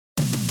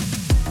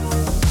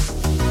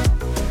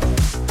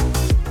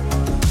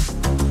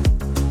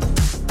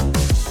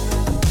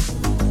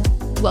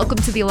Welcome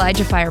to the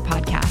ElijahFire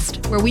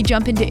podcast, where we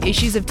jump into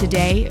issues of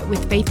today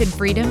with faith and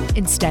freedom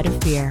instead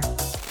of fear.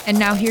 And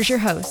now here's your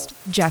host,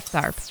 Jeff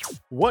Tharp.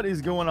 What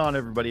is going on,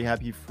 everybody?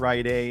 Happy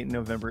Friday,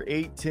 November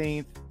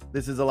 18th.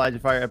 This is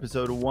ElijahFire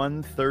episode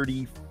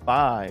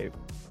 135.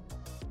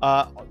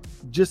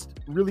 Just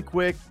really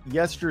quick,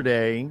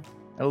 yesterday,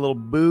 I had a little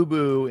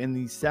boo-boo in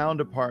the sound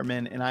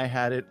department, and I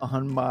had it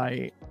on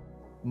my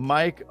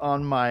mic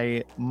on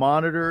my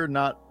monitor,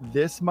 not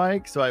this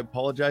mic. So I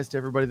apologize to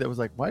everybody that was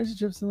like, why does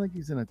Jeff sound like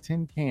he's in a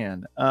tin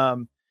can?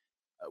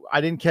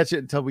 I didn't catch it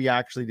until we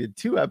actually did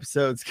two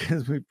episodes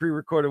because we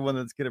pre-recorded one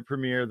that's going to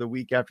premiere the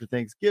week after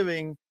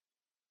Thanksgiving.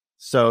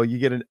 So you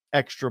get an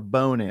extra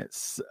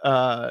bonus.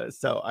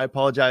 So I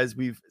apologize.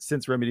 We've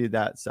since remedied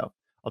that. So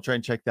I'll try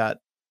and check that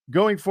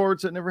going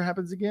forward so it never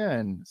happens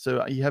again.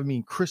 So you have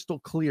me crystal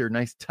clear,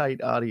 nice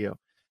tight audio.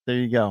 There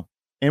you go.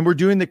 And we're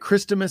doing the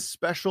Christmas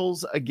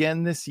specials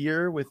again this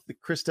year with the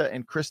Krista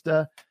and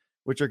Krista,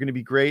 which are going to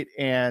be great.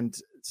 And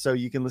so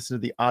you can listen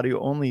to the audio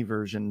only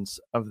versions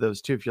of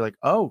those too. If you're like,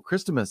 oh,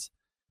 Christmas,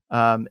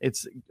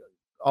 it's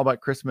all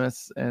about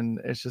Christmas and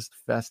it's just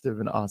festive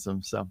and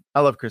awesome. So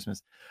I love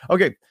Christmas.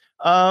 Okay.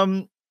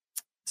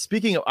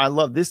 Speaking of, I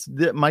love this,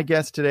 my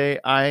guest today.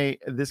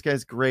 This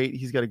guy's great.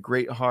 He's got a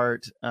great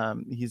heart.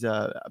 He's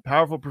a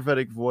powerful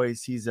prophetic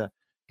voice. He's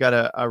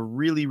got a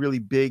really, really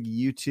big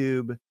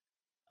YouTube.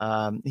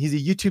 He's a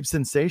YouTube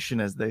sensation,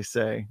 as they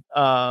say.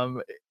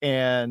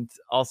 And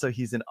also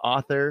he's an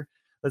author.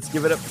 Let's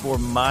give it up for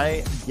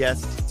my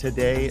guest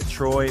today,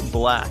 Troy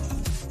Black.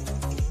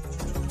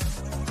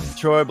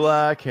 Troy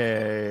Black,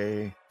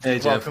 hey. Hey,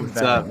 Jeff, what's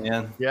up,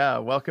 man? Yeah,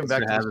 welcome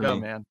Thanks back to the show,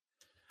 man.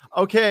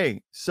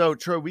 Okay, so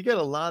Troy, we got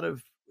a lot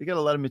of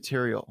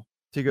material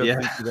to go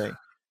through today.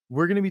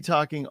 We're going to be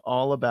talking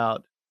all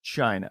about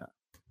China.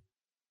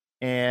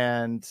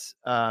 And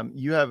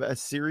you have a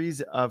series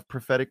of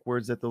prophetic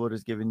words that the Lord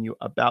has given you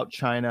about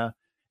China,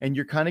 and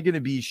you're kind of going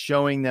to be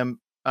showing them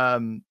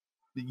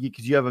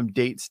because you have them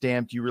date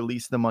stamped. You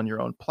release them on your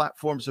own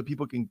platform so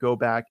people can go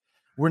back.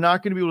 We're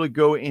not going to be able to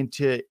go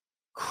into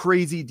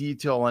crazy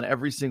detail on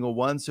every single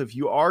one. So if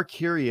you are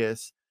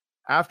curious,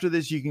 after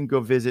this, you can go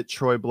visit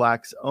Troy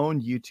Black's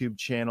own YouTube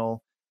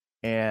channel,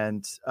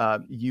 and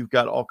you've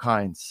got all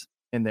kinds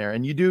in there.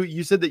 And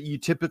you said that you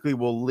typically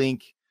will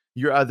link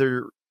your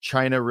other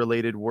China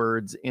related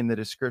words in the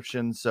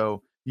description,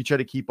 so you try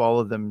to keep all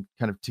of them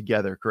kind of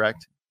together,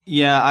 correct?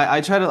 Yeah,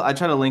 I try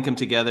to link them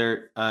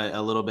together a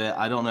little bit.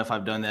 I don't know if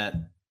I've done that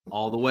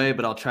all the way,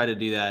 but I'll try to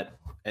do that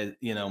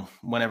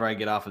whenever I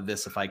get off of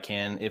this, if I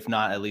can. If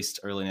not, at least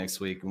early next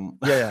week.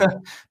 Yeah.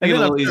 Make it a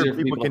little easier for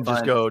people people can to just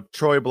find. go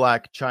Troy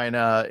Black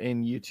China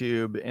in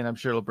YouTube, and I'm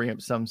sure it'll bring up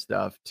some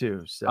stuff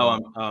too.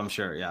 So I'm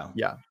sure.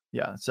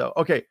 Yeah. So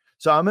okay.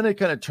 So I'm going to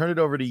kind of turn it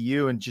over to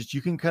you, and just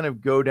you can kind of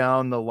go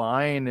down the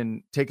line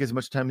and take as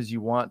much time as you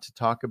want to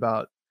talk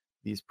about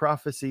these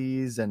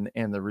prophecies and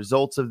the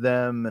results of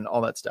them and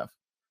all that stuff.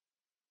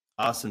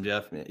 Awesome,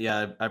 Jeff.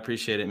 Yeah, I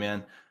appreciate it,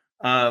 man.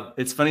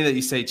 It's funny that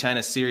you say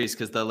China series,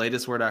 because the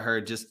latest word I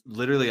heard just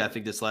literally, I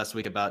think this last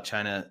week about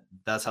China,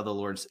 that's how the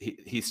Lord's,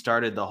 he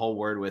started the whole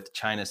word with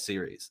China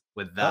series,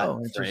 with that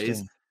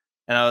phrase.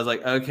 And I was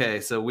like, okay,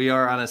 so we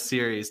are on a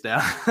series now.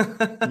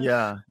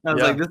 Yeah. I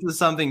was like, this is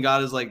something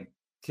God is like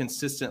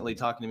consistently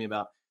talking to me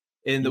about.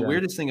 And the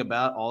weirdest thing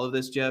about all of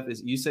this, Jeff,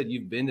 is you said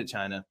you've been to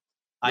China.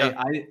 Yeah.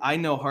 I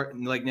know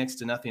like next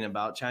to nothing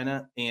about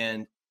China,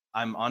 and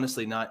I'm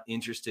honestly not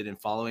interested in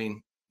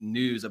following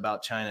news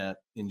about China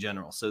in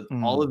general. So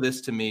all of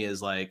this to me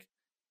is like,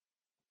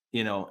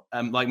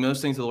 like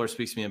most things the Lord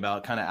speaks to me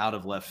about, kind of out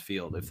of left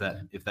field, if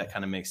that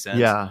kind of makes sense.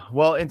 Yeah.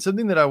 Well, and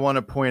something that I want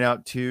to point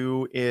out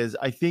too is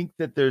I think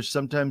that there's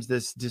sometimes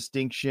this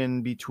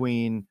distinction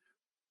between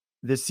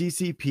the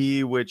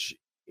CCP, which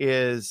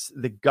is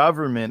the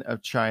government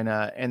of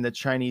China, and the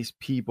Chinese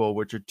people,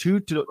 which are two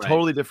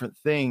totally different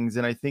things.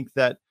 And I think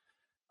that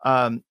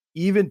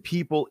even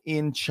people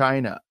in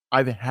China,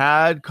 I've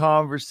had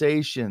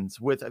conversations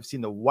with, I've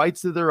seen the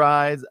whites of their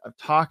eyes. I've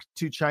talked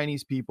to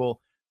Chinese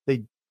people.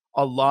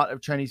 A lot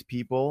of Chinese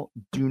people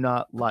do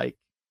not like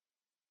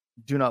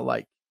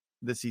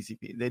the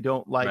CCP. They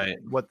don't like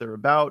what they're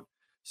about.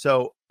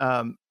 So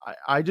I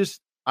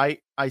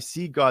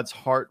see God's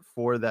heart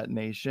for that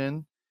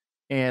nation.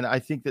 And I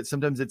think that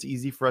sometimes it's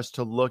easy for us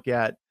to look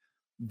at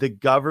the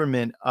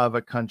government of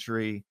a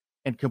country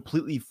and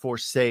completely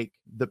forsake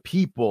the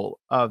people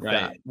of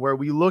that, where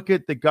we look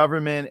at the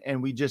government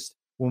and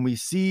when we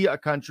see a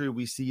country,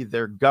 we see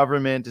their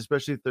government,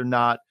 especially if they're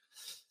not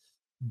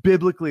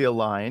biblically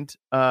aligned.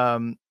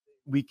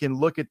 We can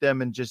look at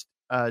them and just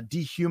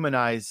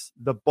dehumanize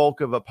the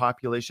bulk of a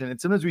population.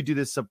 And sometimes we do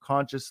this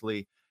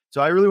subconsciously.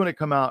 So I really want to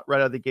come out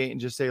right out of the gate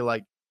and just say,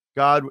 like,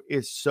 God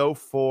is so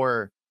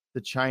for the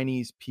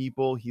Chinese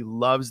people. He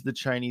loves the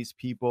Chinese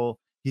people.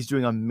 He's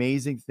doing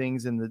amazing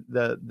things in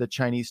the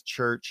Chinese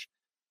church.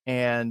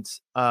 And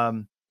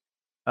let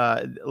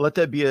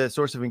that be a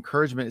source of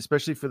encouragement,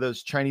 especially for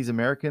those Chinese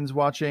Americans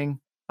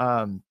watching.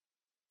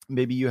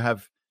 Maybe you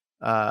have,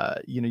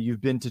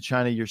 you've been to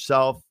China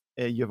yourself.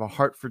 You have a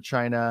heart for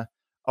China,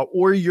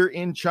 or you're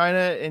in China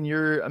and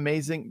you're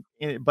amazing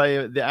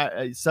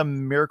by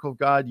some miracle of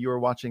God, you are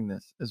watching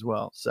this as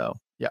well. So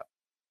yeah.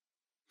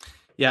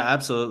 Yeah,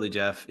 absolutely,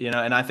 Jeff.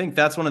 And I think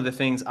that's one of the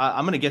things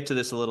I'm going to get to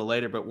this a little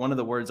later, but one of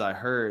the words I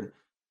heard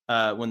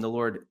when the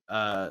Lord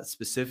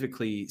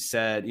specifically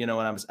said, when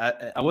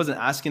I wasn't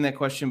asking that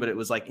question, but it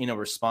was like,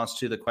 response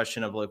to the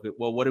question of like,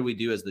 well, what do we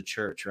do as the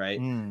church, right?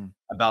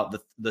 About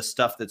the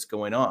stuff that's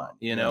going on,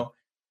 know?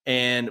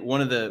 And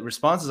one of the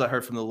responses I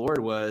heard from the Lord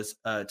was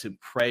to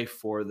pray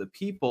for the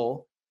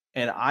people.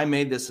 And I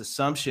made this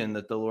assumption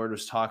that the Lord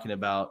was talking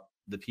about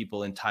the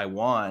people in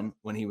Taiwan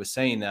when he was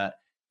saying that.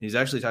 He's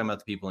actually talking about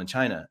the people in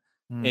China.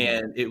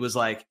 And it was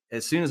like,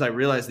 as soon as I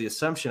realized the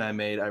assumption I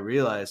made, I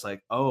realized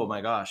like, oh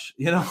my gosh,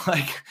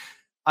 like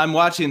I'm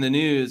watching the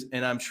news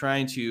and I'm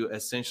trying to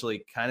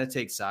essentially kind of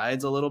take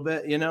sides a little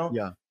bit,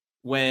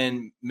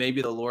 when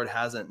maybe the Lord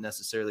hasn't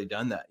necessarily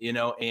done that,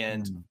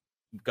 and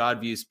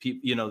God views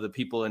people, the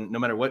people in no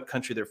matter what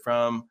country they're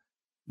from,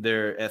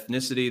 their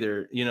ethnicity,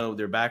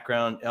 their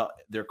background,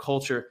 their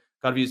culture,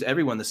 God views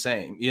everyone the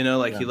same, he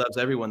loves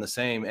everyone the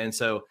same. And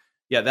so,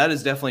 yeah, that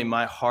is definitely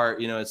my heart.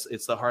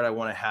 It's the heart I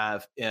want to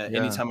have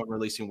anytime I'm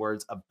releasing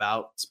words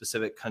about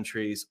specific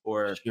countries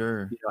or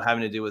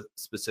having to do with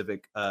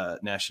specific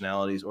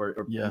nationalities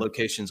or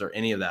locations or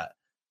any of that.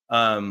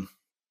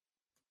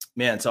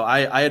 Man, so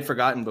I had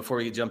forgotten before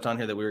we jumped on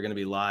here that we were going to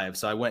be live.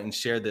 So I went and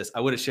shared this. I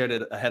would have shared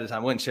it ahead of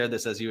time. I went and shared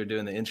this as you were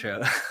doing the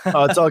intro.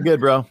 Oh, it's all good,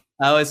 bro.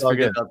 I always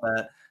forget about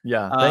that.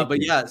 Yeah.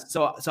 But yeah,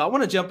 so I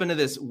want to jump into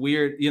this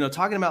weird,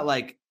 talking about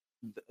like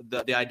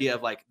the idea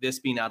of like this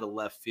being out of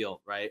left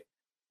field, right?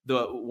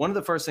 One of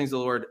the first things the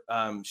Lord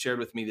shared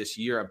with me this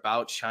year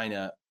about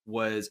China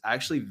was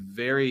actually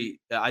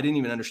I didn't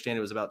even understand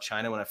it was about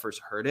China when I first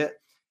heard it.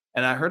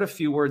 And I heard a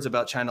few words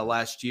about China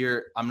last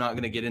year. I'm not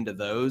going to get into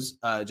those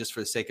just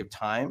for the sake of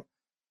time.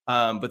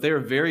 But they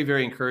were very,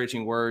 very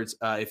encouraging words.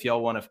 If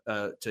y'all want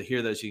to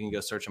hear those, you can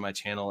go search on my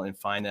channel and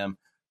find them.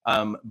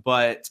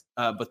 But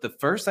the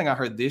first thing I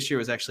heard this year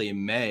was actually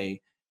in May.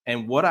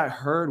 And what I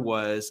heard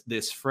was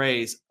this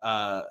phrase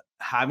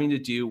having to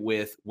do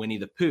with Winnie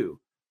the Pooh.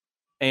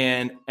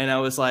 And I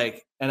was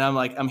like,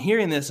 I'm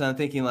hearing this and I'm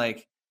thinking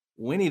like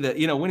Winnie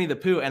the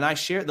Pooh. And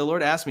the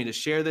Lord asked me to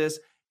share this.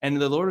 And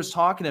the Lord was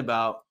talking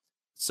about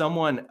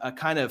someone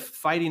kind of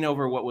fighting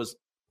over what was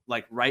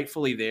like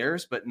rightfully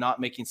theirs, but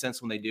not making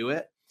sense when they do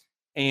it.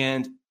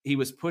 And he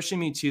was pushing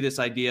me to this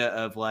idea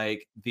of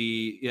like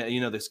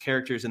there's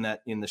characters in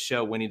the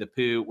show Winnie the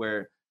Pooh,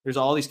 where there's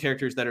all these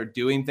characters that are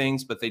doing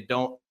things, but they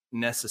don't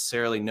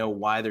necessarily know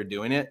why they're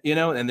doing it,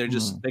 and they're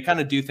just, they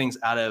kind of do things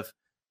out of,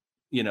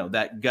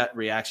 that gut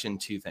reaction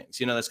to things,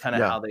 that's kind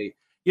of how they,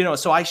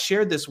 so I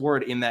shared this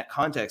word in that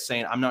context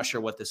saying, I'm not sure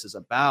what this is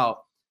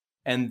about.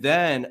 And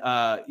then,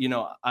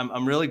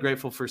 I'm really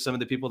grateful for some of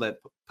the people that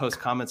post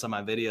comments on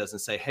my videos and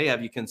say, hey,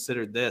 have you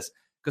considered this?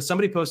 Because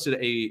somebody posted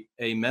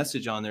a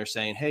message on there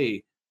saying,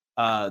 hey,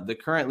 the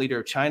current leader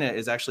of China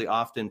is actually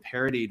often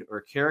parodied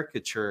or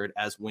caricatured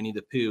as Winnie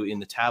the Pooh in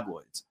the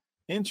tabloids.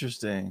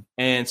 Interesting.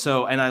 And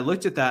so, and I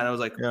looked at that and I was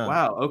like,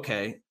 wow,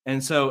 okay.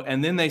 And so,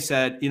 and then they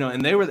said,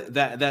 and they were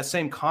that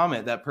same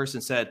comment, that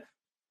person said,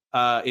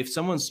 if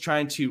someone's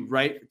trying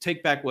to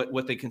take back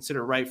what they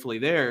consider rightfully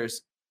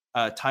theirs,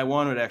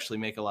 Taiwan would actually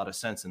make a lot of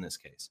sense in this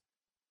case.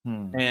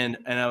 And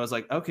I was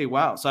like, okay,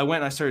 wow. So I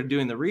went and I started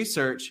doing the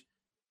research.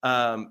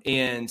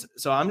 And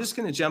so I'm just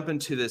going to jump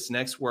into this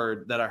next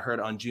word that I heard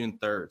on June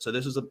 3rd. So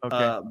this was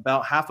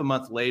about half a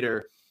month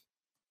later,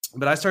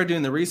 but I started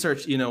doing the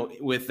research,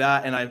 with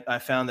that. And I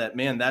found that,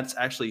 man, that's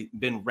actually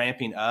been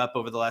ramping up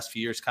over the last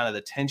few years, kind of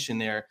the tension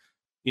there,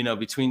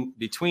 between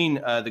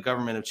the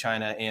government of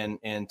China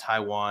and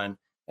Taiwan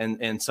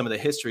and some of the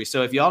history.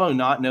 So if y'all do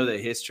not know the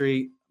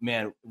history,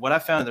 man, what I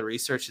found in the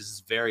research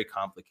is very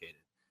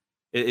complicated.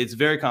 It's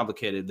very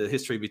complicated. The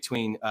history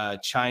between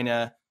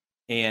China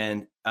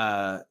and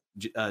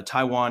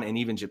Taiwan and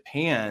even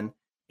Japan.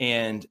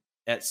 And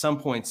at some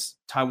points,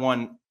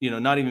 Taiwan,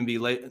 not even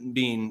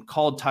being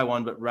called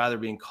Taiwan, but rather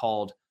being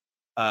called,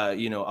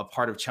 a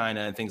part of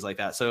China and things like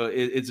that. So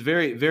it's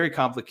very, very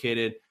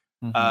complicated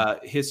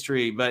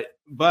history.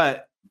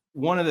 But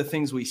one of the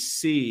things we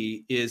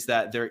see is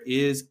that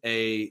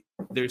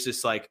there's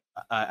this like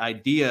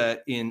idea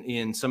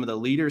in some of the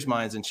leaders'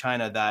 minds in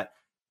China that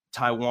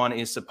Taiwan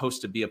is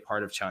supposed to be a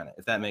part of China,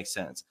 if that makes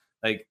sense.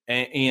 Like,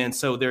 and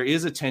so there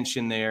is a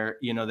tension there,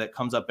 that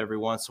comes up every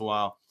once in a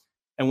while.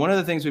 And one of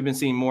the things we've been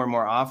seeing more and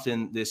more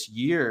often this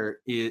year,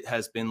 it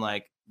has been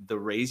like the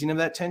raising of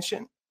that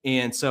tension.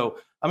 And so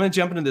I'm going to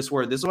jump into this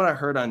word. This is what I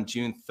heard on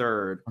June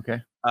 3rd. Okay.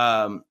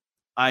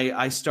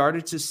 I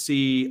started to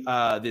see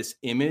this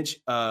image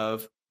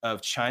of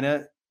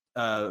China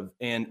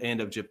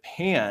and of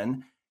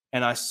Japan.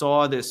 And I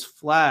saw this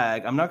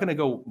flag. I'm not going to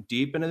go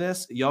deep into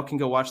this. Y'all can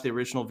go watch the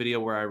original video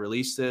where I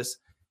released this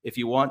if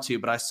you want to.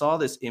 But I saw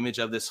this image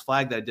of this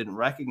flag that I didn't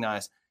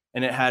recognize.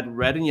 And it had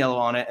red and yellow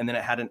on it. And then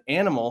it had an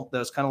animal that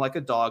was kind of like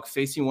a dog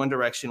facing one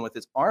direction with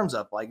its arms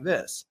up like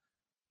this.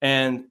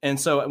 And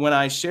so when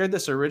I shared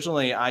this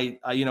originally, I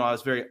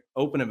was very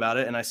open about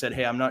it, and I said,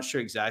 hey, I'm not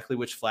sure exactly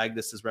which flag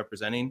this is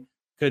representing.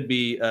 Could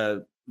be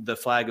the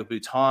flag of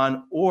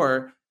Bhutan,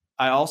 or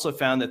I also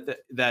found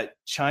that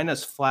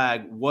China's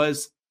flag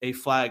was a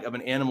flag of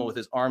an animal with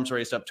his arms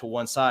raised up to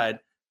one side,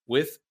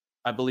 with,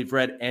 I believe,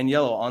 red and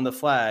yellow on the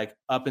flag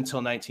up until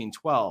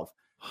 1912.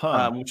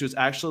 Which was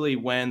actually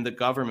when the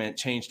government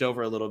changed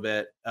over a little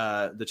bit,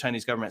 the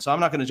Chinese government. So I'm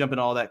not going to jump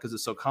into all that because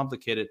it's so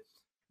complicated.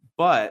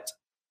 But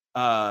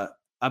I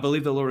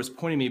believe the Lord is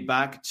pointing me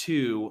back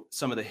to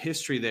some of the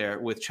history there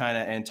with China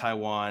and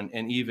Taiwan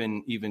and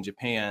even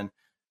Japan.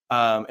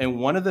 And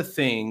one of the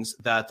things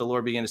that the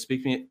Lord began to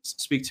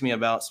speak to me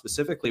about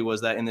specifically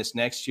was that in this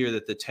next year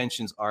that the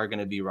tensions are going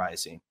to be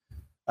rising,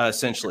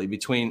 essentially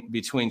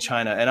between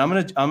China. And I'm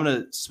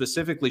gonna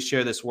specifically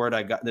share this word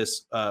I got,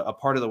 this a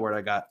part of the word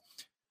I got.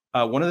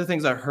 One of the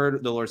things I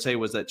heard the Lord say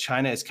was that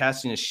China is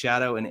casting a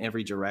shadow in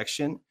every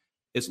direction.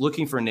 It's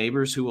looking for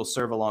neighbors who will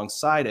serve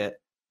alongside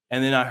it.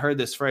 And then I heard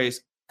this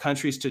phrase,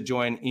 countries to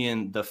join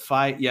in the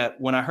fight. Yet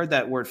when I heard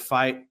that word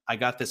fight, I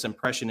got this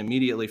impression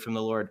immediately from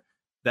the Lord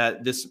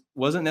that this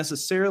wasn't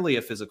necessarily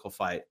a physical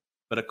fight,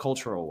 but a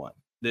cultural one.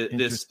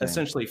 This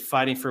essentially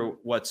fighting for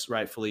what's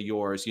rightfully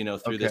yours,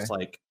 through this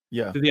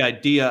through the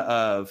idea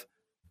of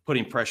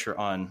putting pressure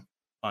on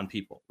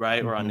people,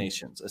 right? Or on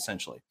nations,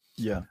 essentially.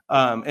 Yeah.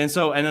 And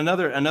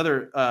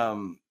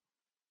another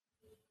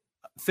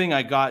thing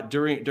I got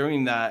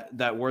during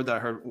that word that I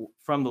heard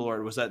from the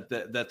Lord was that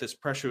this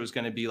pressure was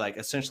going to be like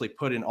essentially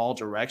put in all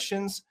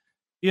directions,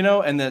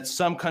 and that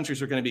some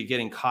countries are going to be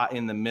getting caught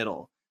in the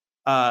middle.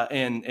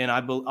 And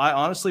I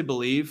honestly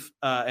believe,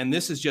 and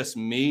this is just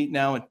me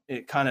now,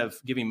 it kind of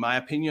giving my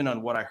opinion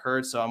on what I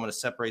heard. So I'm going to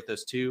separate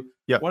those two.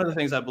 Yeah. One of the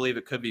things I believe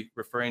it could be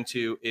referring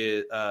to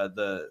is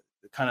the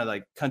kind of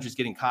like countries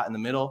getting caught in the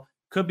middle.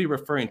 Could be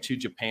referring to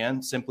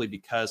Japan simply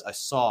because I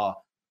saw,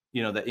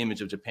 the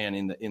image of Japan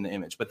in the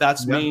image. But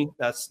that's me.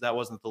 That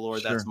wasn't the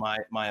Lord. Sure. That's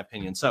my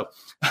opinion. So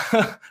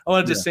I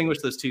want to distinguish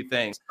those two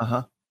things.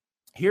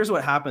 Here's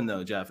what happened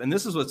though, Jeff, and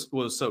this is what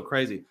was so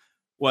crazy.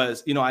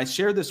 Was, I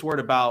shared this word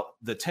about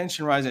the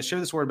tension rising. I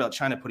shared this word about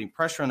China putting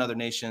pressure on other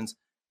nations.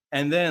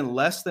 And then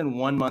less than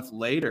 1 month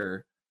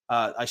later,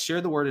 I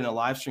shared the word in a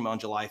live stream on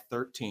July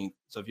 13th.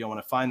 So if you want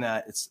to find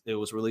that, it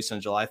was released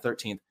on July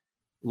 13th.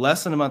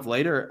 Less than a month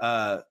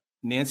later,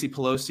 Nancy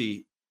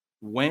Pelosi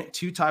went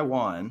to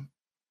Taiwan.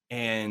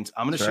 And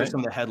I'm going to share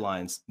some of the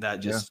headlines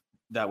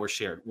that were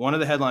shared. One of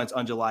the headlines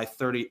on July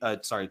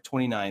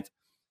 29th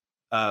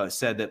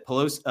said that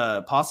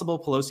possible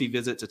Pelosi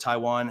visit to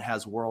Taiwan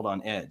has world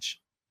on edge.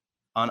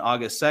 On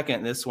August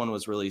 2nd, this one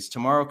was released.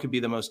 Tomorrow could be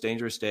the most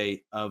dangerous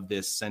day of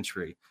this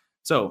century.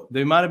 So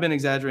they might have been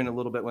exaggerating a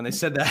little bit when they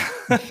said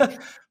that,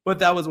 but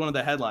that was one of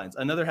the headlines.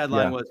 Another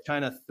headline was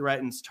China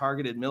threatens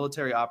targeted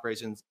military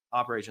operations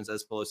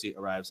as Pelosi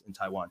arrives in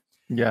Taiwan.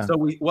 Yeah. So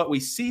what we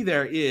see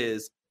there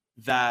is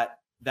that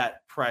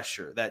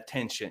pressure, that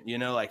tension,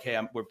 like, hey,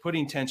 we're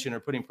putting tension or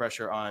putting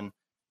pressure on,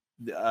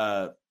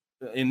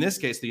 in this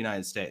case, the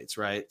United States,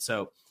 right?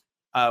 So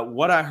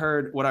what I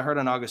heard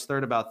on August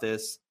 3rd about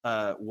this,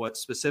 what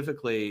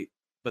specifically,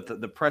 but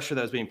the pressure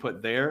that was being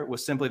put there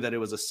was simply that it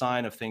was a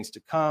sign of things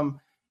to come.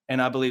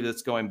 And I believe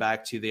it's going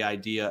back to the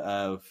idea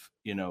of,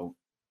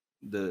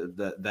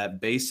 that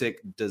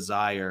basic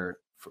desire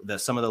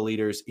that some of the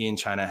leaders in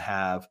China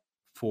have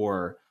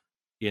for,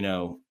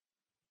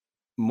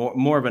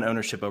 more of an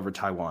ownership over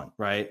Taiwan,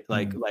 right?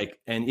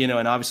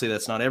 And obviously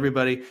that's not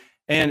everybody.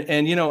 And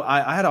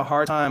I had a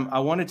hard time. I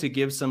wanted to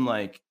give some,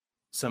 how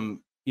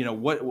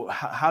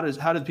do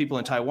the people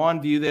in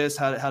Taiwan view this?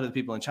 How do the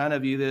people in China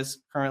view this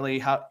currently?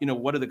 How,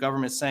 what are the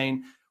governments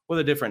saying? What are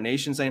the different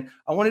nations saying?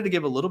 I wanted to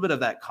give a little bit of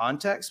that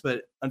context,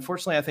 but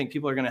unfortunately, I think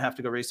people are going to have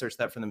to go research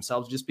that for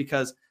themselves just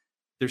because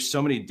there's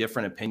so many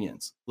different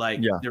opinions.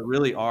 There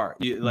really are.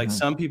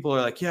 Some people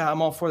are like, yeah,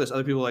 I'm all for this.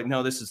 Other people are like,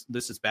 no, this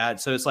is bad.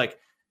 So it's like,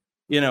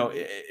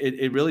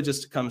 it really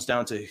just comes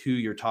down to who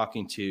you're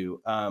talking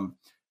to.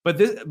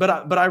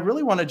 But I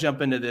really want to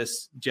jump into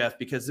this, Jeff,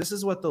 because this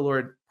is what the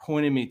Lord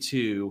pointed me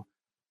to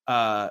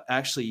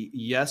actually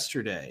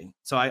yesterday.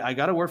 So I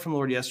got a word from the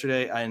Lord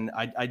yesterday, and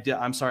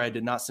I'm sorry I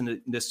did not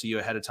send this to you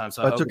ahead of time.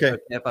 So that's okay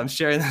if I'm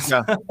sharing this.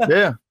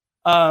 Yeah.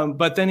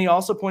 But then he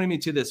also pointed me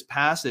to this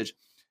passage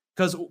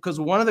because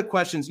one of the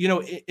questions,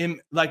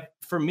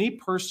 for me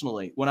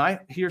personally, when I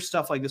hear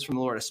stuff like this from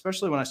the Lord,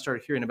 especially when I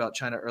started hearing about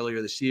China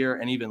earlier this year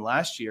and even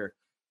last year,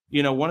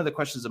 one of the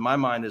questions in my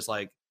mind is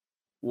like,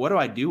 what do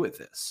I do with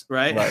this?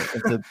 Right.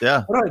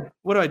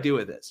 What do I do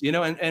with this?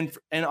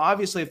 And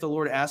obviously if the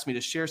Lord asked me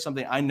to share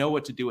something, I know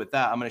what to do with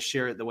that. I'm going to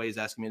share it the way he's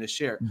asking me to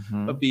share.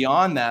 But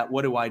beyond that,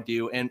 what do I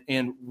do?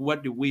 And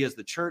what do we as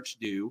the church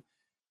do?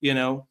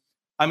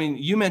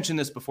 You mentioned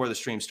this before the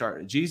stream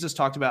started. Jesus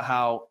talked about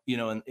how,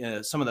 one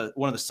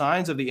of the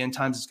signs of the end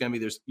times is going to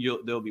be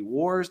there'll be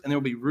wars and there'll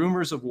be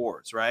rumors of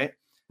wars. Right.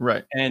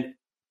 Right. And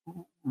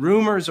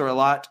rumors are a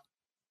lot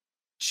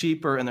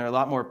cheaper and they're a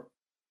lot more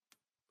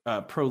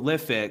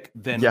prolific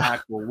than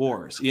actual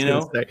wars. You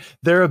know,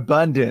 they're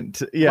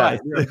abundant. Yeah, right,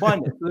 they're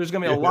abundant. So there's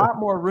going to be a lot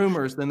more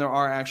rumors than there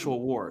are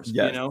actual wars.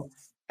 Yes. You know,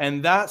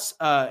 and that's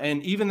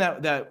and even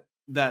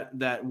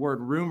that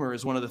word rumor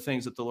is one of the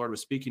things that the Lord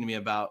was speaking to me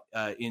about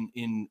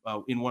in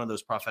one of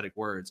those prophetic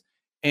words.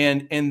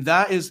 And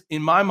that is,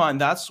 in my mind,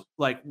 that's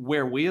like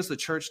where we as the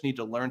church need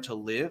to learn to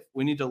live.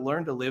 We need to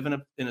learn to live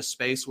in a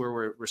space where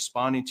we're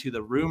responding to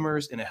the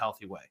rumors in a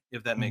healthy way,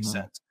 if that makes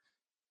sense.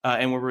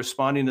 And we're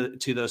responding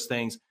to those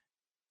things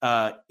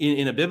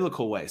in a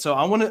biblical way. So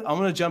I want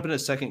to jump into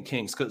 2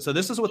 Kings. So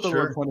this is what the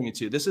Lord pointed me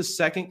to. This is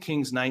 2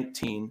 Kings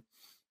 19.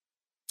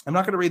 I'm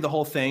not going to read the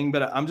whole thing,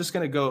 but I'm just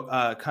going to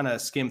go kind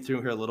of skim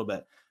through here a little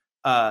bit.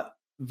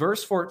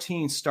 Verse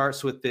 14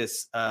 starts with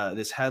this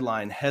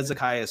headline,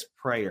 Hezekiah's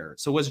prayer.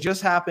 So what's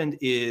just happened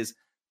is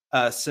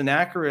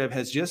Sennacherib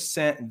has just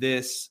sent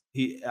this.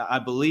 I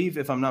believe,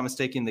 if I'm not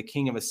mistaken, the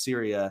king of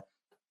Assyria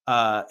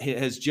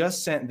has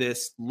just sent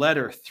this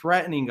letter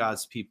threatening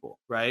God's people,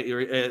 right?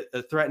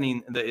 Or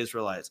threatening the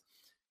Israelites.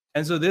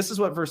 And so this is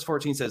what verse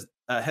 14 says.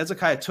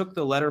 Hezekiah took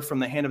the letter from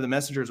the hand of the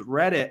messengers,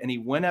 read it, and he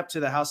went up to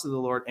the house of the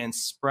Lord and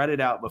spread it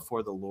out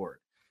before the Lord.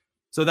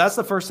 So that's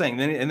the first thing.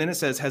 And then it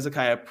says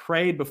Hezekiah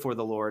prayed before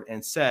the Lord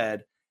and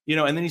said,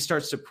 and then he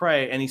starts to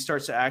pray and he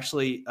starts to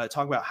actually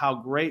talk about how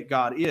great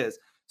God is.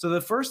 So the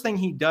first thing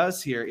he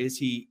does here is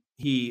he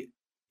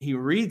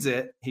reads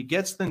it, he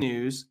gets the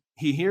news,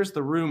 he hears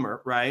the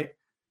rumor, right?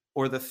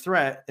 Or the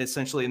threat,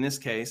 essentially in this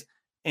case,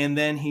 and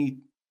then he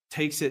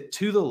takes it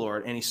to the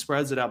Lord and he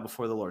spreads it out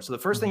before the Lord. So the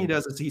first thing he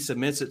does is he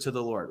submits it to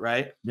the Lord,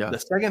 right? Yeah. The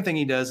second thing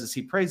he does is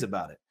he prays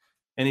about it.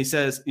 And he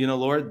says,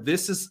 Lord,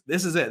 this is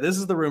it. This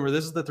is the rumor.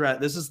 This is the threat.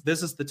 This is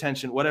the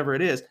tension, whatever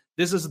it is.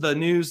 This is the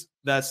news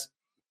that's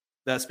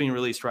being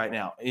released right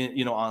now,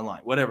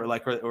 online, whatever,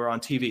 like, or on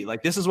TV.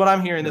 Like, this is what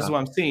I'm hearing. This is what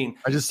I'm seeing.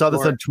 I just saw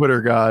this on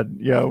Twitter, God.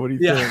 Yeah. What do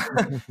you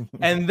think?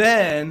 And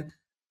then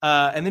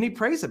he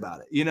prays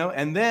about it,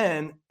 and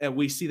then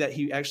we see that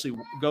he actually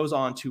goes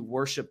on to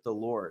worship the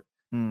Lord.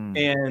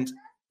 And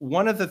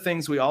one of the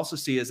things we also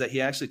see is that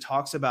he actually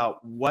talks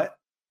about what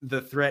the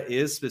threat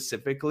is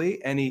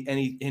specifically, and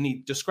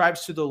he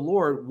describes to the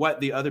Lord what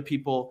the other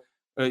people,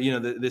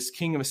 this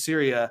king of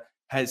Assyria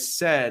has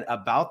said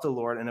about the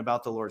Lord and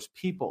about the Lord's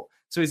people.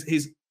 So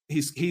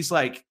he's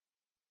like,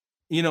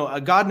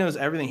 God knows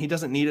everything. He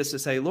doesn't need us to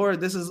say,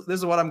 Lord, this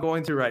is what I'm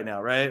going through right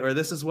now, right? Or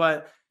this is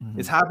what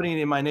is happening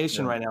in my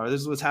nation right now, or this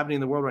is what's happening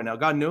in the world right now.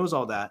 God knows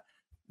all that,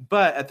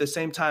 but at the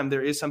same time,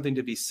 there is something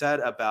to be said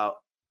about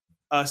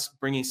us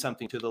bringing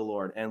something to the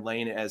Lord and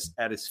laying it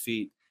at his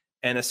feet.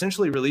 And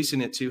essentially releasing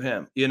it to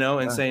him,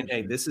 and saying,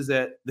 hey, this is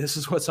it. This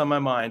is what's on my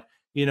mind,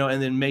 and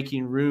then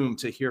making room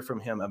to hear from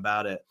him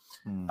about it.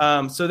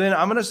 So then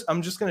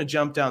I'm just going to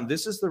jump down.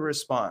 This is the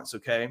response.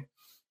 Okay.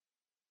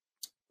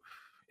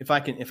 If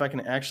I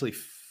can actually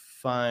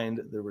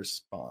find the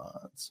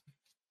response,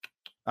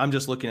 I'm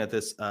just looking at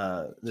this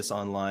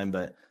online,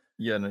 but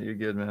yeah, no, you're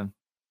good, man.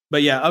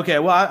 But yeah. Okay.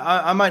 Well,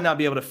 I might not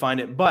be able to find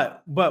it,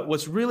 but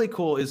what's really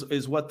cool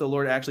is what the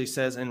Lord actually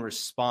says in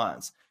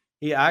response.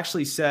 He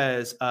actually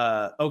says,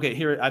 okay,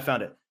 here, I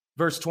found it.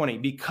 Verse 20,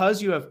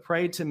 because you have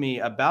prayed to me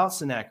about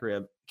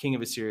Sennacherib, king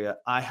of Assyria,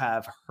 I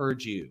have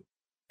heard you.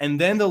 And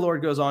then the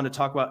Lord goes on to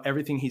talk about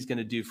everything he's going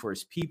to do for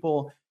his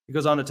people. He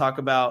goes on to talk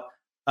about,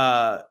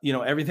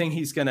 everything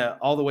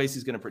all the ways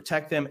he's going to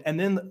protect them. And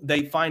then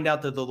they find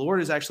out that the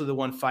Lord is actually the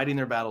one fighting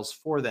their battles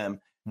for them,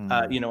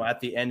 at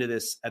the end of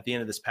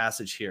this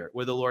passage here,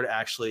 where the Lord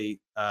actually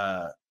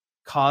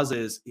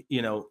causes,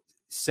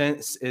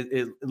 since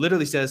it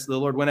literally says the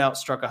Lord went out,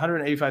 struck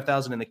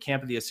 185,000 in the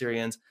camp of the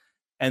Assyrians,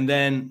 and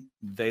then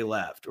they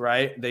left,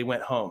 right? They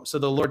went home. So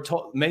the Lord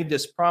made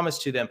this promise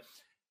to them.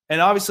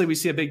 And obviously we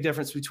see a big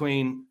difference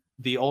between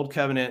the old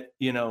covenant,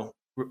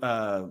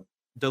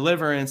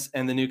 deliverance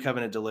and the new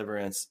covenant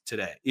deliverance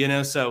today,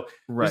 so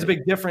there's a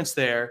big difference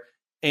there.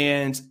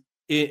 And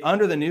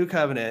under the new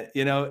covenant,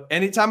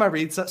 anytime I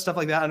read stuff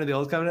like that under the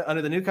old covenant,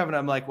 under the new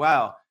covenant, I'm like,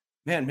 wow,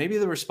 man, maybe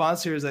the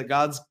response here is that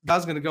God's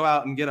going to go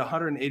out and get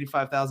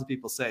 185,000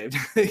 people saved,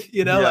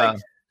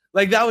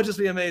 like that would just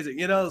be amazing.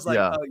 It's like,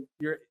 oh,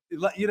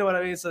 you know what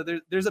I mean? So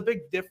there's a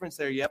big difference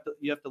there. You have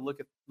to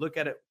look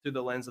at it through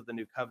the lens of the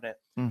new covenant.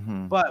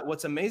 But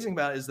what's amazing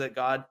about it is that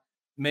God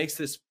makes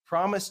this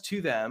promise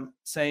to them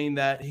saying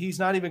that he's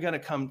not even going to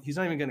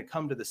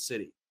come to the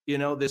city.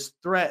 This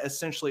threat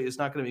essentially is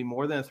not going to be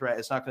more than a threat.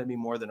 It's not going to be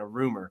more than a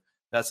rumor.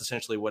 That's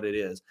essentially what it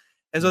is.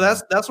 And so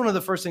that's one of the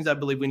first things I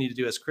believe we need to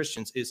do as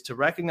Christians is to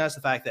recognize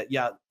the fact that,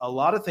 a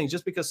lot of things,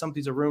 just because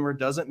something's a rumor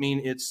doesn't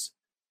mean it's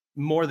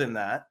more than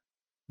that.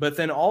 But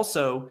then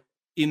also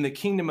in the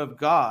kingdom of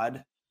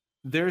God,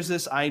 there's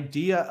this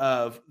idea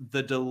of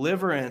the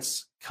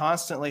deliverance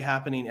constantly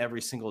happening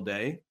every single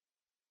day.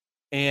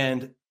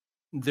 And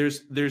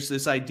there's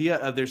this idea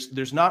of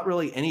there's not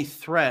really any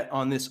threat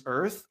on this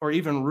earth or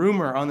even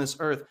rumor on this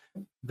earth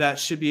that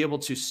should be able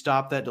to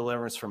stop that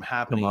deliverance from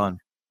happening. Come on.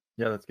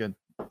 Yeah, that's good.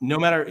 No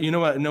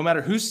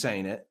matter who's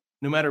saying it,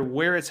 no matter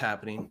where it's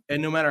happening, and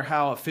no matter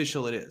how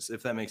official it is,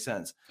 if that makes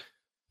sense.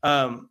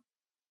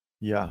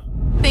 Yeah.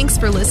 Thanks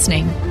for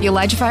listening. The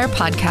ElijahFire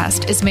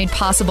podcast is made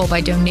possible by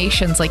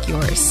donations like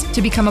yours.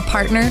 To become a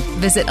partner,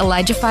 visit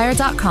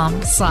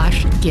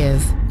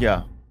ElijahFire.com/give.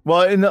 Yeah.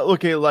 Well, and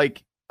okay,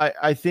 like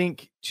I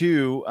think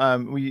too,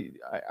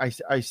 I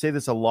say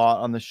this a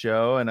lot on the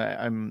show, and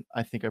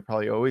I think I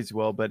probably always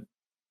will, but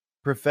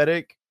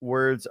prophetic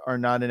words are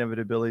not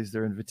inevitabilities,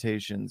 they're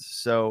invitations.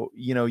 So,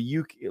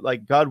 you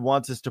like, God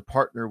wants us to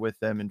partner with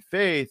them in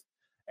faith.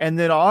 And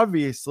then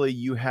obviously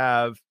you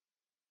have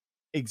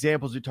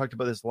examples. We talked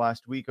about this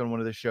last week on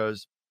one of the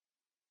shows.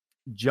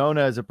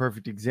 Jonah is a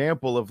perfect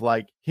example of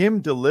like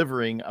him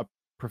delivering a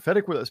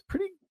prophetic word that's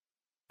pretty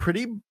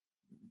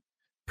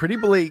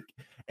bleak,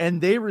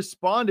 and they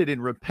responded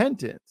in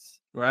repentance.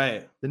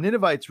 Right. The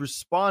Ninevites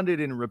responded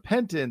in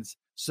repentance.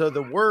 So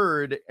the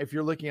word, if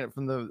you're looking at it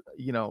from the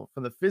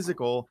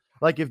physical,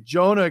 like if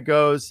Jonah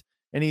goes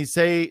and he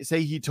say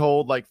he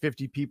told like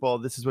 50 people,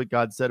 this is what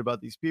God said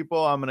about these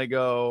people, I'm gonna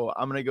go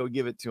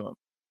give it to him,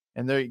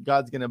 and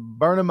God's gonna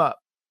burn them up.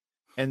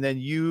 And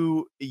then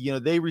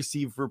they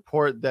receive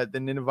report that the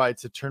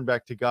Ninevites had turned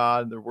back to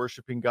God and they're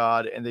worshiping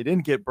God and they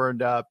didn't get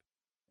burned up.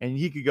 And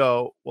he could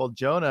go, well,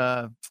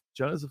 Jonah's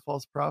a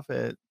false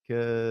prophet,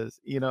 because,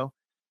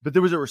 but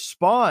there was a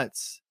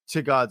response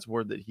to God's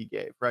word that he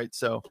gave. Right.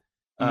 So,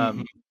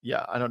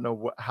 yeah, I don't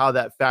know how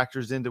that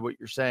factors into what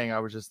you're saying. I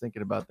was just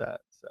thinking about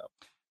that. So.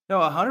 No,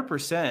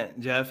 100%,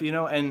 Jeff,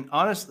 and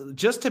honestly,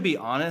 just to be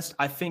honest,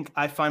 I think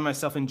I find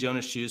myself in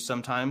Jonah's shoes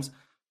sometimes,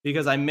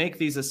 because I make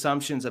these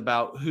assumptions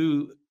about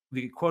who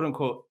the quote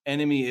unquote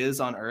enemy is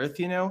on earth,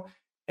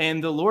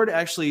 and the Lord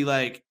actually,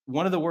 like,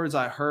 one of the words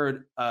I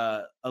heard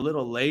a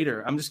little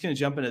later, I'm just going to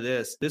jump into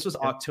this. This was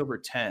October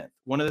 10th.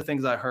 One of the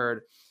things I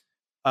heard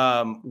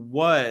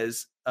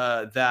was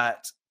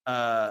that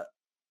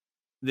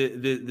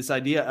this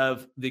idea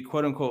of the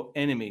quote unquote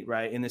enemy,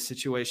 right, in this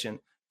situation.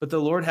 But the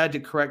Lord had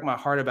to correct my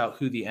heart about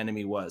who the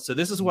enemy was. So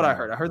this is what I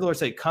heard. I heard the Lord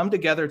say, come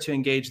together to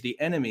engage the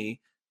enemy,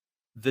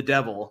 the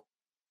devil,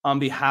 on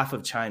behalf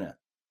of China.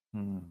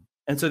 And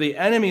so the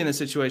enemy in the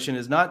situation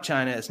is not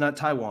China, it's not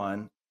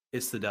Taiwan,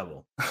 it's the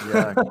devil.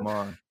 Yeah, come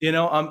on.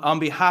 On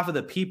behalf of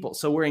the people.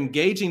 So we're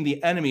engaging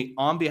the enemy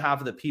on behalf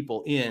of the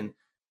people in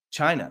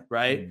China,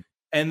 right?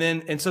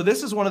 And so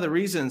this is one of the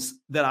reasons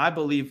that I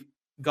believe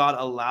God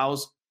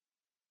allows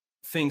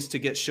things to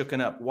get shooken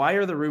up. Why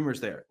are the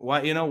rumors there?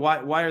 Why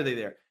are they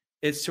there?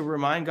 It's to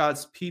remind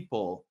God's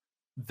people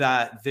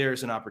that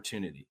there's an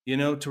opportunity,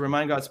 to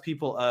remind God's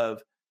people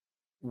of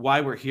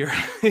why we're here,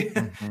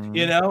 and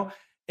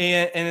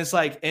it's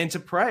like, and to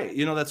pray,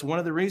 that's one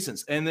of the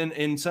reasons. And then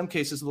in some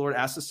cases, the Lord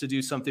asks us to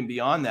do something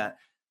beyond that.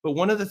 But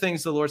one of the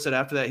things the Lord said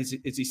after that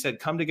is he said,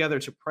 come together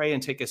to pray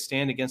and take a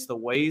stand against the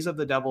ways of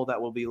the devil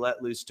that will be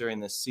let loose during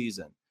this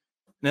season.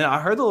 Now, I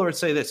heard the Lord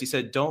say this. He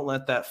said, don't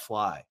let that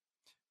fly.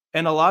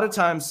 And a lot of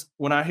times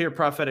when I hear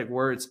prophetic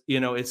words,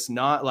 it's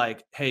not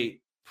like, hey,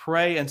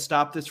 pray and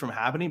stop this from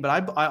happening.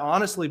 But I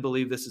honestly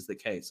believe this is the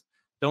case.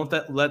 Don't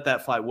let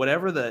that fly.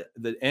 Whatever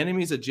the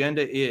enemy's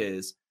agenda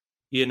is,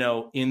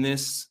 in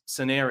this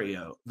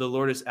scenario, the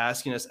Lord is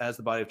asking us as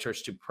the body of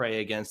church to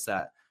pray against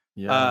that.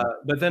 Yeah.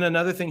 But then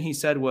another thing he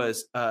said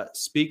was,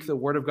 speak the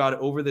word of God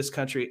over this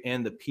country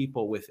and the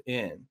people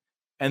within.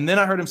 And then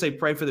I heard him say,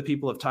 pray for the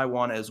people of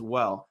Taiwan as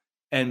well.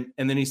 And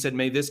then he said,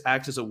 may this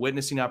act as a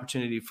witnessing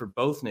opportunity for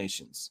both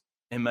nations.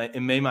 And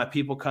may my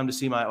people come to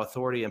see my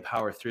authority and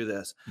power through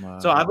this. Wow.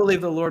 So I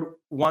believe the Lord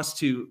wants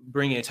to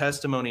bring a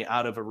testimony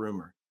out of a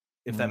rumor,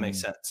 if that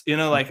makes sense.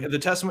 Like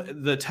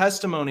the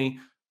testimony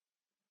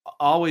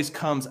always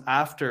comes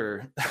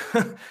after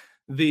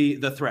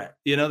the threat.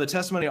 The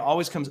testimony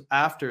always comes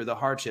after the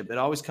hardship. It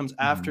always comes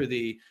after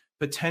the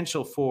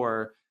potential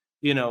for,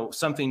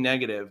 something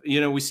negative.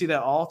 We see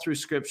that all through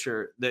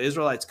scripture, the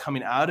Israelites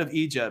coming out of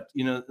Egypt,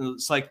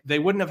 it's like they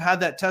wouldn't have had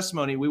that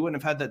testimony. We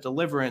wouldn't have had that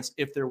deliverance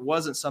if there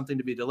wasn't something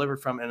to be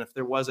delivered from. And if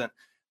there wasn't,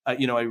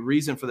 a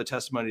reason for the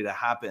testimony to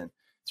happen.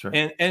 That's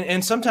right.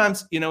 And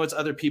sometimes, it's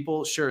other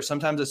people. Sure.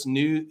 Sometimes it's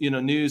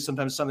news,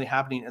 sometimes something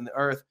happening in the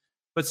earth,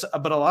 but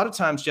a lot of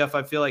times, Jeff,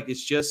 I feel like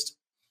it's just,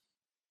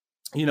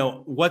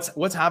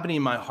 what's happening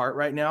in my heart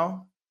right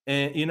now.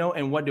 And,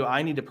 and what do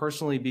I need to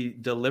personally be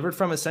delivered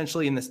from,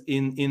 essentially in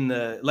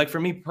the, like for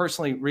me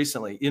personally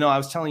recently, I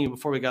was telling you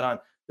before we got on,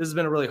 this has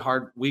been a really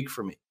hard week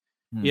for me,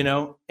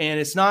 and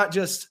it's not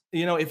just,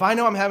 if I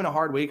know I'm having a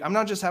hard week, I'm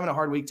not just having a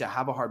hard week to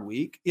have a hard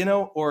week,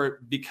 or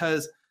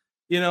because,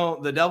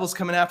 the devil's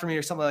coming after me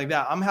or something like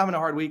that. I'm having a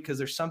hard week because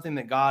there's something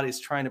that God is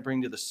trying to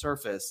bring to the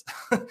surface,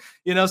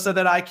 so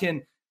that I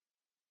can,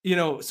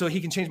 so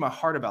he can change my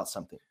heart about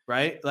something,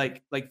 right?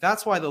 Like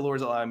that's why the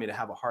Lord's allowing me to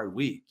have a hard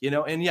week,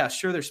 and yeah,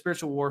 sure, there's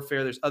spiritual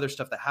warfare, there's other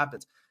stuff that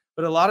happens,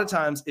 but a lot of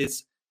times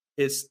it's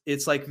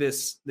like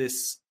this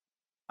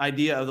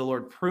idea of the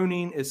Lord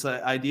pruning. It's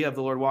the idea of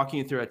the Lord walking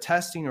you through a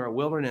testing or a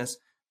wilderness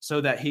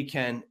so that he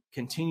can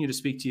continue to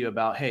speak to you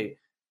about, hey,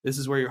 this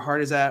is where your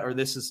heart is at, or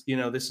this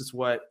is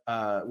what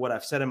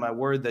I've said in my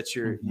word that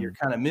you're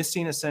kind of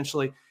missing,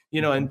 essentially.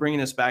 And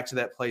bringing us back to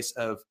that place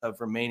of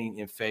remaining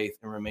in faith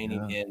and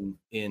remaining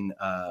in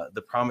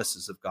the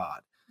promises of God.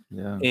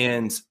 Yeah.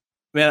 And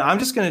Man, I'm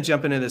just going to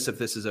jump into this if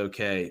this is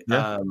okay.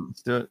 Yeah,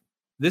 let's do it.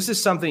 This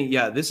is something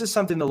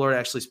the Lord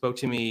actually spoke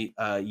to me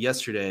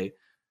yesterday,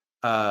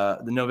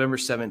 the November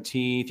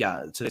 17th.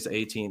 Yeah, today's the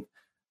 18th.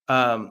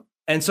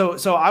 And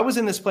so I was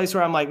in this place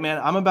where I'm like,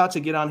 man, I'm about to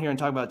get on here and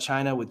talk about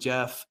China with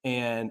Jeff,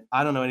 and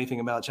I don't know anything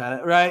about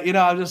China, right?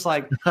 I'm just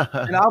like,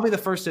 and I'll be the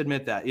first to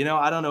admit that,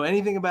 I don't know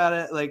anything about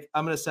it. Like,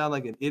 I'm going to sound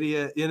like an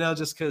idiot,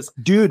 just because.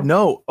 Dude,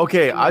 no.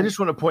 Okay, I just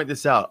want to point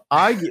this out.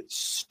 I get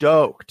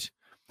stoked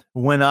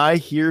when I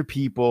hear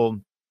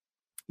people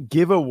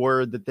give a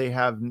word that they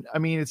have. I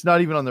mean, it's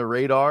not even on the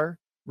radar,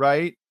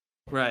 right?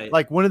 Right.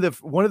 Like one of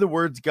the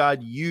words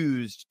God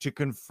used to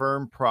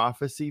confirm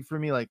prophecy for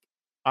me, like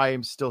I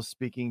am still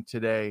speaking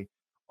today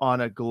on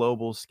a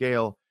global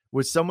scale,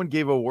 was someone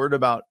gave a word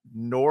about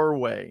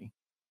Norway,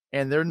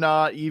 and they're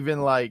not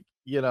even like,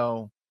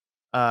 this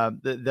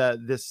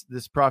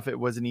prophet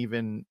wasn't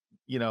even,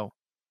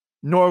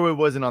 Norway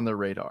wasn't on the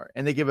radar,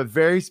 and they give a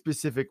very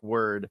specific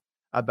word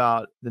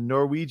about the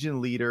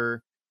Norwegian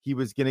leader. He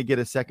was going to get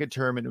a second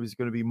term, and it was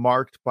going to be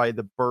marked by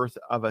the birth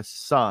of a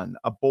son,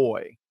 a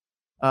boy.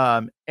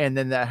 And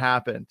then that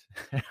happened.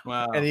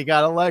 Wow. And he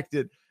got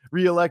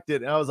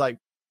reelected. And I was like,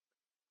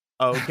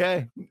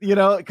 okay,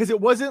 because it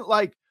wasn't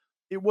like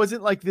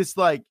this,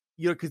 like,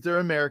 because they're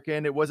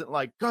American. It wasn't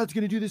like God's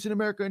going to do this in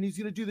America and he's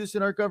going to do this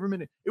in our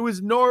government. It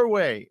was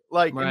Norway.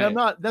 Like, right. And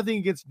I'm nothing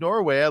against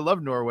Norway. I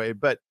love Norway,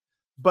 but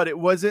it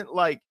wasn't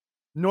like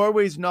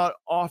Norway's not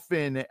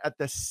often at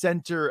the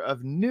center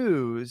of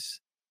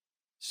news.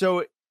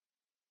 So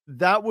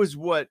that was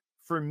what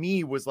for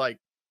me was like,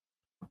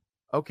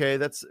 okay,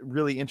 that's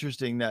really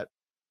interesting that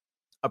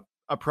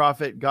a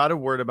prophet got a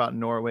word about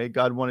Norway.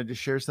 God wanted to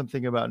share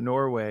something about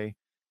Norway.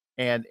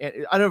 And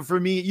I don't know, for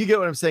me, you get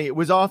what I'm saying. It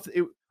was off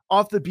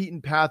the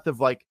beaten path of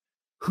like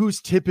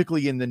who's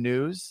typically in the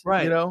news,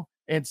 right?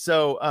 And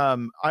so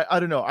I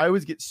don't know. I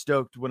always get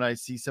stoked when I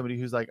see somebody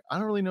who's like, I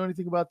don't really know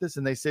anything about this,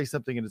 and they say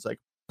something and it's like,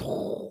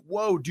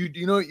 whoa, dude,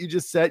 you know what you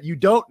just said? You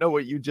don't know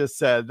what you just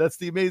said. That's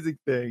the amazing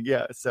thing.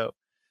 Yeah. So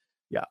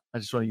yeah, I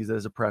just want to use that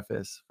as a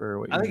preface for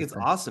what I think it's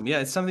awesome. Yeah,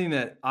 it's something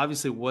that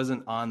obviously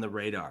wasn't on the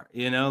radar,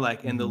 and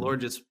the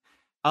Lord just,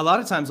 a lot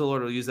of times the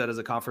Lord will use that as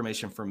a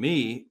confirmation for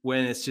me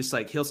when it's just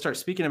like, he'll start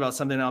speaking about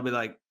something and I'll be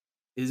like,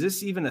 is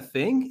this even a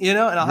thing? And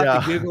I'll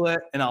have to Google it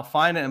and I'll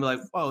find it and be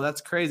like, whoa,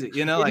 that's crazy.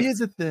 It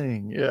is a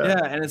thing. Yeah.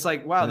 Yeah. And it's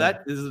like, wow,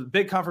 that is a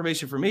big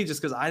confirmation for me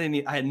just because I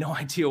had no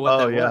idea what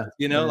that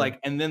was, like,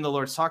 and then the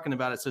Lord's talking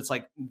about it. So it's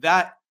like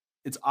that,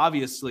 it's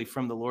obviously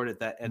from the Lord at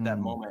that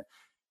moment.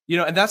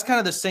 And that's kind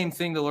of the same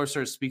thing the Lord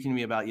started speaking to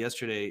me about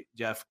yesterday,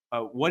 Jeff.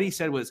 What he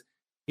said was,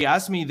 he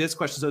asked me this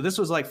question. So this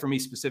was like for me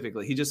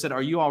specifically. He just said,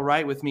 are you all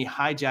right with me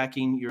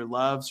hijacking your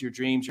loves, your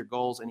dreams, your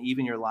goals, and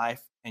even your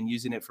life and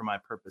using it for my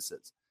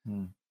purposes?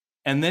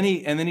 And then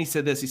he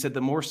said this. He said,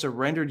 the more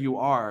surrendered you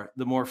are,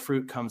 the more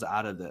fruit comes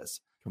out of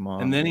this. Come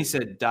on. And then he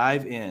said,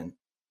 dive in,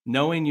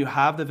 knowing you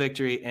have the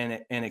victory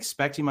and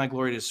expecting my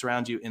glory to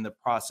surround you in the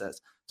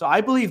process. So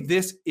I believe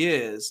this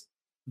is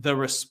the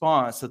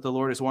response that the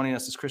Lord is wanting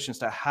us as Christians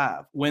to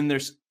have when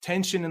there's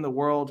tension in the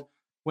world,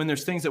 when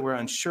there's things that we're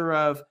unsure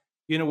of,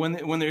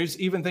 when there's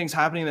even things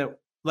happening that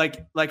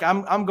like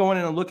I'm going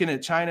in and looking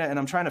at China and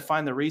I'm trying to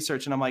find the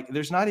research and I'm like,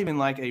 there's not even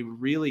like a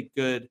really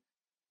good,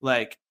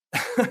 like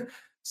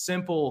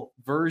simple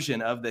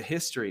version of the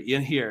history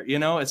in here.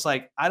 It's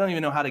like, I don't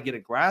even know how to get a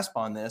grasp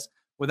on this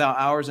without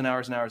hours and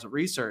hours and hours of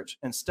research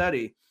and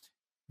study.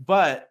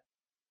 But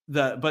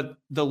the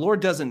Lord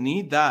doesn't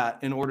need that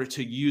in order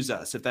to use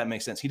us, if that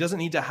makes sense. He doesn't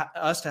need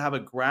us to have a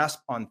grasp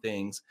on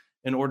things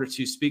in order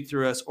to speak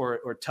through us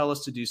or tell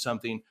us to do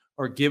something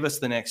or give us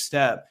the next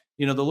step.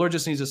 The Lord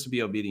just needs us to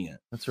be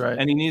obedient. That's right.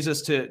 And he needs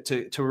us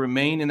to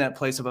remain in that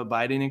place of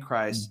abiding in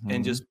Christ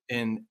and just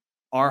in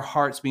our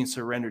hearts being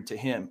surrendered to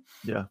him.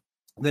 Yeah.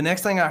 The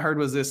next thing I heard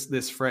was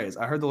this phrase.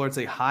 I heard the Lord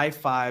say, high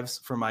fives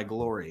for my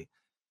glory.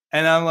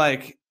 And I'm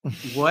like,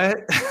 what?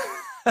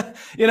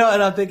 And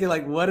I'm thinking,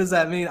 like, what does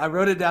that mean? I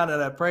wrote it down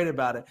and I prayed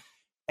about it.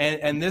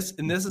 And this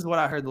is what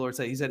I heard the Lord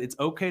say. He said, it's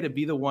okay to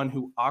be the one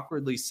who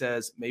awkwardly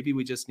says, maybe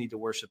we just need to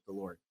worship the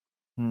Lord.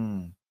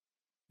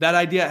 That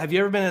idea. Have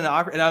you ever been in an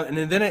awkward,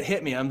 and then it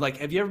hit me. I'm like,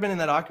 have you ever been in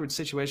that awkward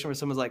situation where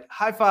someone's like,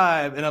 high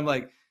five? And I'm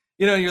like,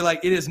 you're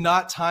like, it is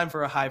not time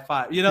for a high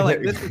five.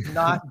 Like, this is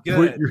not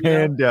good. Put your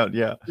hand down.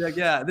 Yeah.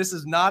 Yeah. This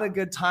is not a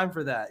good time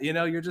for that.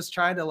 You're just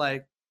trying to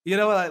like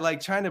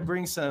trying to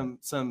bring some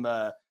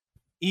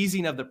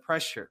easing of the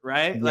pressure,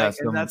 right? Yeah,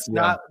 and that's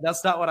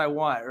not what I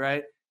want,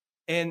 right?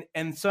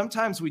 And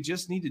sometimes we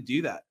just need to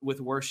do that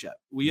with worship.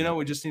 We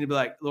just need to be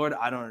like, Lord,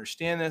 I don't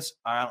understand this.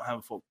 I don't have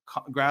a full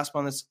grasp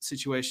on this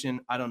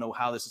situation. I don't know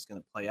how this is going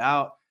to play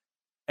out.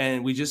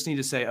 And we just need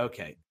to say,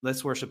 okay,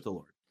 let's worship the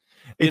Lord.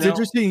 It's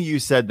interesting you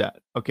said that,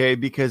 okay?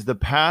 Because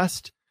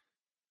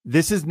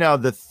this is now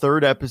the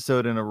third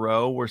episode in a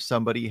row where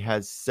somebody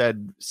has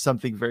said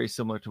something very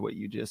similar to what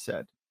you just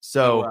said.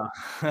 So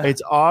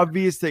it's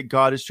obvious that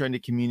God is trying to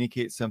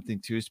communicate something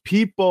to his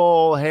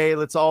people. Hey,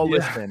 let's all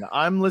listen.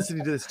 I'm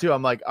listening to this too.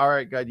 I'm like, all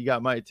right, God, you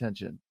got my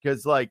attention.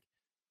 Because like,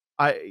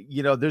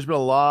 there's been a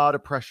lot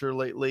of pressure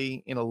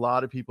lately in a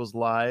lot of people's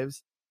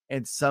lives.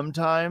 And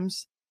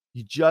sometimes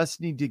you just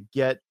need to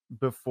get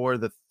before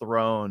the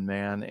throne,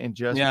 man, and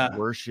just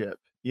worship,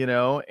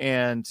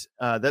 and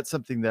that's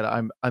something that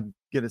I'm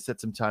going to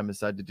set some time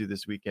aside to do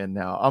this weekend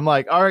now. I'm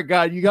like, all right,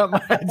 God, you got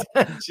my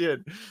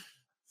attention.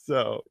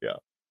 So, yeah.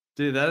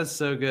 Dude, that is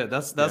so good.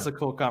 That's a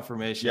cool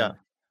confirmation. Yeah.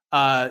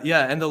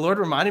 And the Lord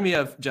reminded me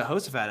of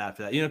Jehoshaphat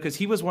after that, because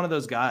he was one of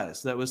those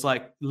guys that was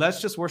like,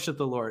 let's just worship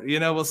the Lord,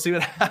 we'll see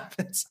what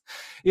happens,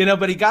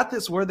 but he got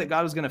this word that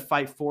God was going to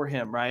fight for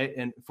him, right,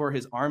 and for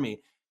his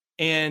army.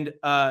 And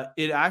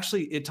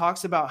it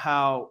talks about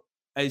how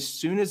as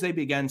soon as they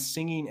began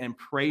singing and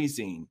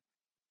praising,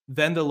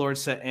 then the Lord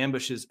set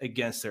ambushes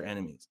against their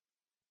enemies.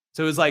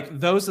 So it was like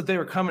those that they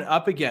were coming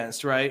up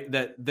against, right,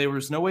 that there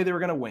was no way they were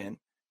going to win.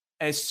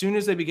 As soon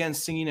as they began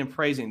singing and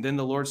praising, then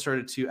the Lord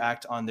started to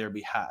act on their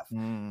behalf.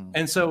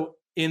 And so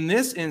in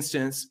this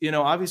instance,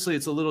 obviously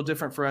it's a little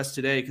different for us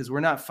today because we're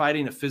not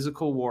fighting a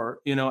physical war,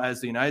 as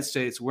the United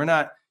States. We're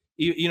not,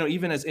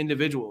 even as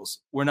individuals,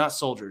 we're not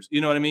soldiers. You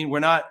know what I mean? We're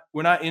not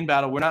in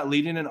battle. We're not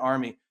leading an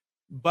army,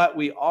 but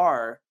we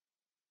are,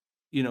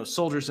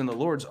 soldiers in the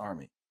Lord's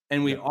army.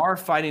 And we are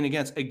fighting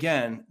against,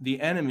 again,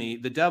 the enemy,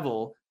 the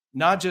devil,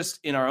 not just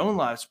in our own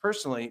lives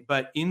personally,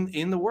 but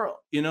in the world.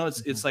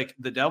 It's like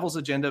the devil's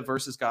agenda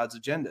versus God's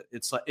agenda.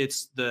 It's like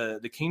it's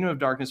the kingdom of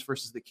darkness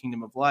versus the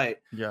kingdom of light.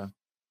 Yeah.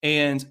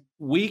 And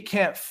we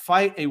can't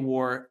fight a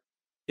war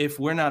if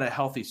we're not a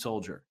healthy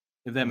soldier,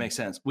 if that makes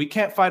sense. We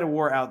can't fight a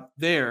war out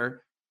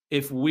there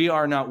if we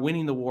are not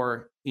winning the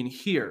war in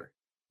here.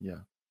 Yeah.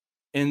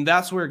 And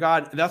that's why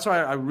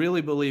I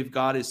really believe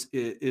God it's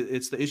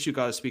the issue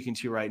God is speaking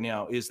to you right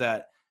now, is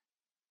that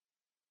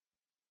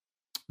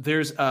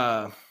there's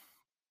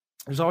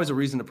always a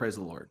reason to praise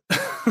the Lord.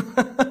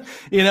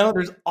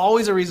 There's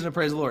always a reason to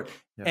praise the Lord.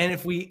 Yeah. And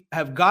if we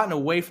have gotten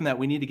away from that,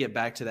 we need to get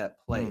back to that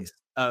place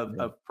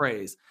of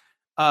praise.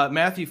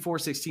 Matthew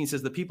 4:16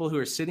 says, the people who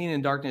are sitting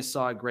in darkness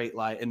saw a great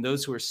light, and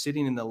those who are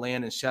sitting in the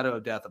land and shadow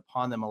of death,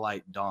 upon them a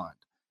light dawned.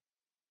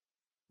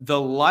 The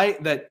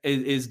light that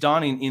is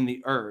dawning in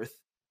the earth,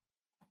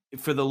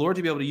 for the Lord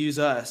to be able to use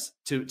us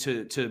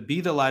to be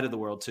the light of the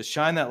world, to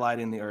shine that light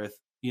in the earth,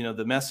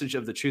 the message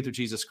of the truth of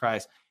Jesus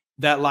Christ,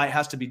 that light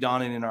has to be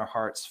dawning in our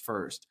hearts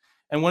first.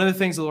 And one of the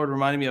things the Lord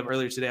reminded me of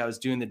earlier today, I was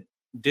doing the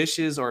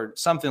dishes or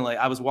something, like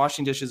I was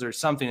washing dishes or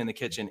something in the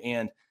kitchen.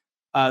 And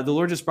the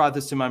Lord just brought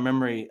this to my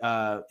memory.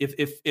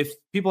 If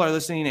people are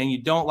listening and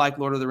you don't like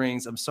Lord of the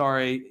Rings, I'm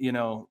sorry,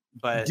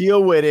 but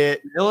deal with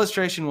it. The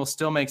illustration will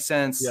still make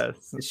sense.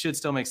 Yes. It should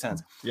still make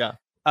sense. Yeah.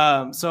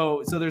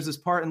 So there's this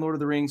part in Lord of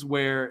the Rings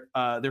where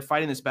they're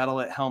fighting this battle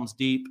at Helm's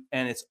Deep,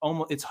 and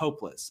it's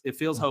hopeless. It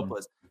feels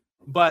hopeless.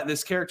 But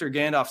this character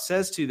Gandalf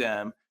says to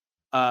them,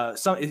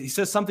 he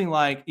says something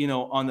like,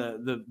 on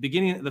the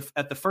beginning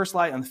at the first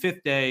light on the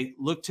fifth day,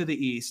 look to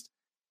the east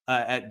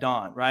at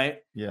dawn, right?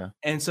 Yeah.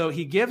 And so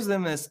he gives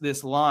them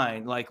this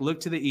line, like,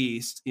 look to the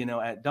east,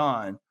 at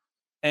dawn.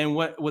 And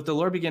what the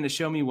Lord began to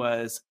show me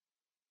was,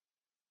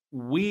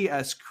 we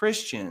as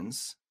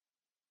Christians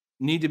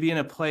need to be in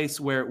a place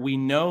where we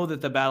know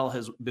that the battle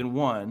has been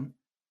won,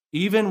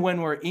 even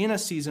when we're in a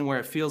season where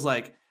it feels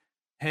like,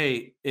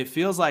 hey, it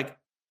feels like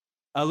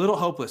a little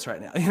hopeless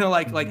right now.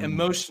 Like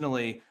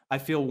emotionally, I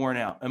feel worn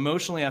out.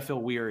 Emotionally, I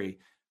feel weary,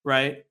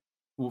 right?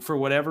 For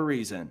whatever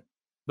reason.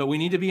 But we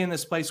need to be in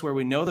this place where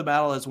we know the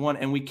battle is won,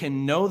 and we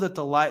can know that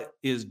the light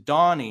is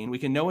dawning. We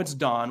can know it's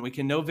dawn. We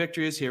can know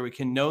victory is here. We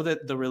can know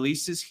that the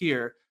release is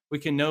here. We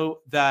can know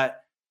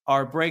that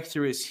our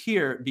breakthrough is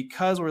here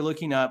because we're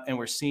looking up and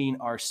we're seeing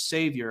our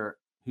Savior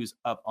who's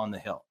up on the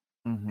hill.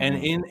 And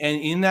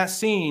in that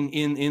scene,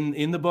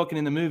 in the book and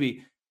in the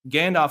movie,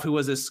 Gandalf, who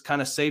was this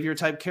kind of savior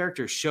type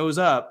character, shows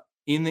up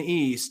in the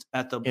east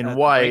in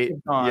white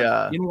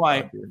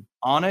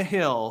on a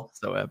hill.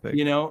 So epic,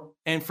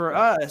 And for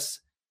us,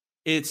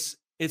 it's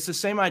the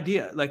same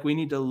idea. Like, we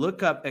need to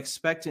look up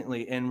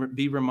expectantly and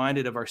be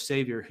reminded of our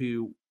Savior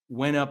who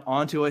went up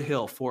onto a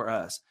hill for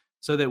us,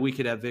 so that we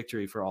could have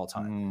victory for all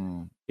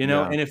time.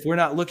 And if we're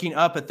not looking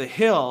up at the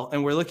hill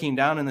and we're looking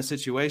down in the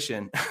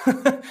situation,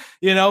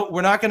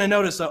 we're not going to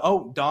notice.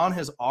 Dawn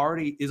is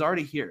already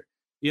here.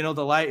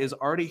 The light is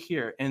already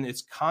here, and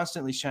it's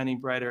constantly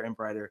shining brighter and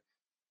brighter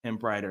and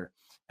brighter.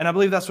 And I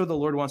believe that's where the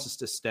Lord wants us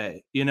to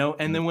stay,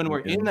 and then when we're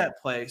in that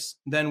place,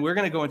 then we're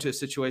going to go into a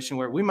situation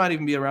where we might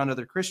even be around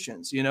other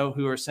Christians,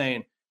 who are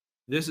saying,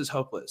 this is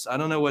hopeless. I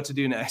don't know what to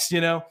do next,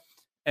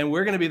 and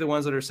we're going to be the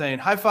ones that are saying,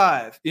 high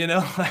five, like,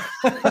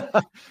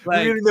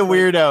 be the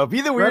weirdo.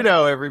 Be the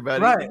weirdo,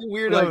 everybody. Right. Be the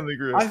weirdo in the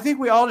group. I think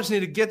we all just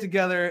need to get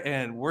together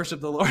and worship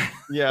the Lord.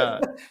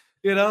 Yeah.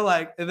 And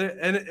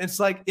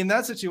it's like, in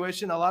that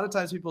situation, a lot of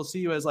times people see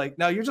you as like,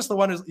 no, you're just the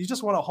one you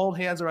just want to hold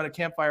hands around a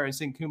campfire and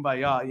sing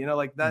Kumbaya,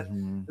 like that.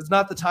 It's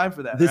not the time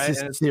for that. This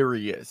right? is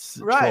serious.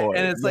 Right. Troy.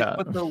 And it's like,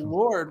 but the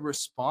Lord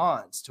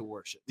responds to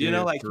worship,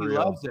 like he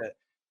loves it.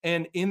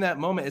 And in that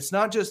moment, it's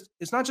not just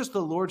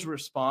the Lord's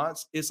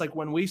response. It's like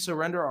when we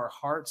surrender our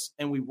hearts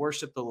and we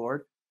worship the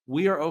Lord,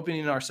 we are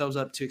opening ourselves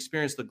up to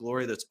experience the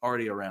glory that's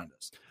already around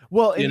us.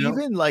 Well, and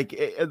even like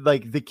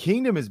the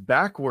kingdom is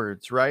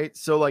backwards, right?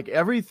 So like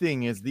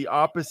everything is the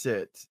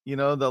opposite,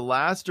 the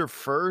last are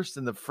first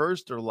and the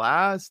first are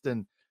last.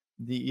 And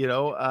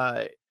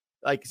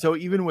like, so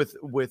even with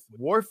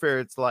warfare,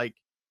 it's like,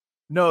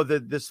 no,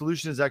 the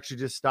solution is actually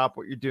just stop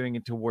what you're doing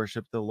and to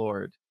worship the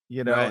Lord,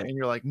 Right. and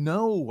you're like,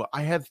 no,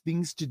 I have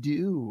things to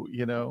do,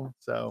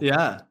 so.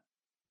 Yeah.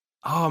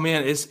 Oh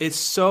man, it's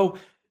so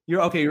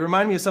you're okay. You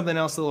remind me of something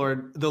else. The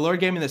Lord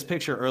gave me this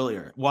picture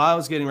earlier while I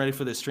was getting ready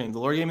for this stream. The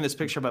Lord gave me this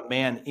picture of a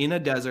man in a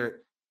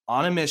desert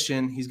on a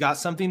mission. He's got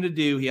something to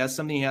do. He has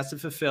something he has to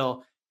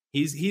fulfill.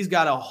 He's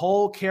got a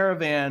whole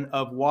caravan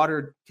of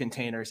water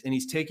containers, and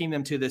he's taking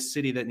them to this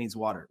city that needs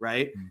water,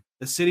 right? Mm-hmm.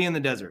 The city in the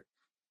desert.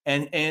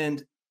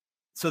 And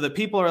so the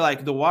people are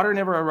like, the water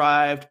never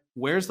arrived.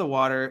 Where's the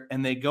water?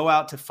 And they go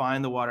out to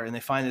find the water, and they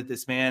find that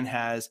this man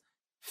has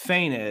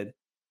fainted,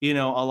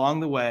 along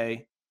the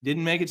way,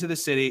 didn't make it to the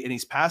city, and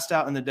he's passed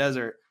out in the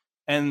desert.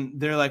 And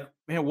they're like,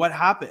 man, what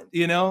happened?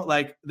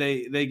 Like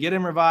they get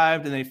him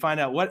revived, and they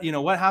find out what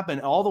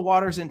happened. All the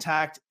water's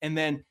intact. And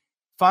then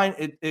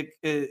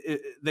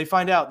they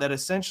find out that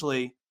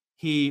essentially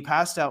he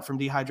passed out from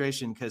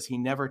dehydration because he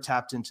never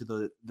tapped into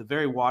the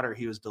very water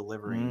he was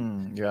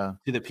delivering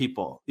to the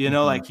people,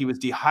 like he was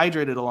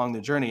dehydrated along the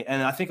journey.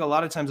 And I think a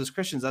lot of times as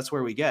Christians, that's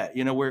where we get,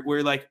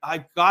 we're like,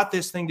 I've got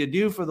this thing to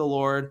do for the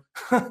Lord.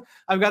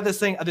 I've got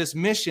this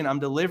mission I'm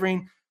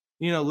delivering,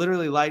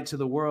 literally light to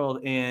the world.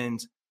 And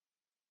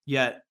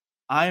yet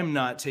I am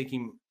not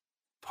taking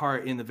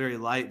part in the very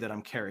light that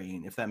I'm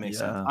carrying, if that makes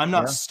sense. I'm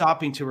not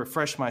stopping to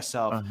refresh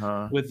myself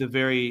with the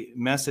very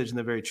message and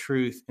the very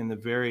truth and the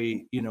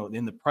very,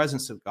 in the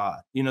presence of God,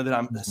 that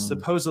I'm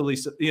supposedly,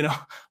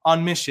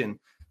 on mission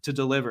to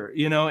deliver,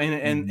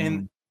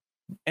 and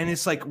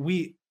it's like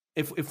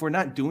if we're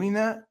not doing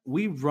that,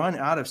 we run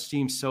out of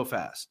steam so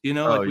fast, we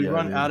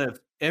run out of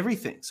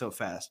everything so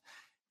fast.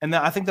 And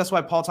I think that's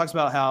why Paul talks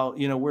about how,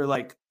 we're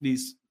like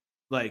these,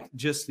 like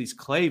just these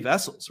clay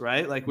vessels,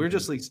 right? Like we're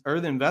just these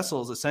earthen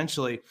vessels,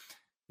 essentially.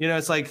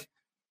 It's like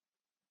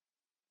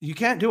you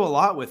can't do a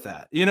lot with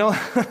that, you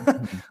drop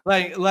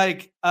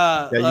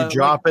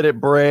it, it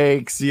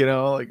breaks,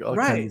 like all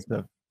kinds of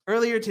stuff.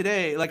 Earlier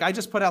today, like I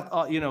just put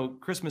out,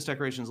 Christmas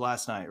decorations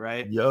last night,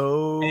 right?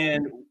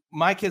 And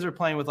my kids were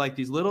playing with like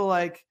these little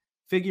like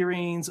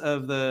figurines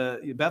of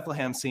the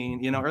Bethlehem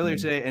scene, earlier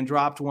today, and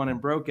dropped one and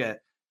broke it.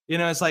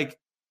 It's like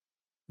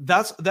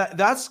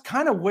that's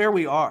kind of where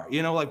we are,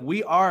 like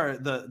we are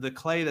the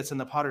clay that's in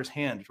the potter's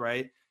hand,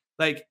 right?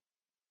 Like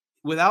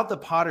without the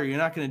potter, you're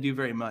not going to do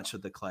very much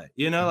with the clay,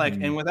 like,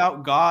 and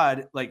without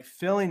God, like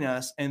filling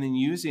us and then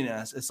using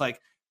us, it's like,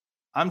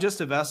 I'm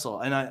just a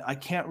vessel and I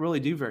can't really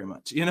do very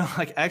much,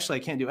 like actually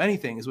I can't do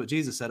anything is what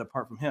Jesus said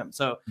apart from him.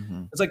 So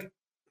it's like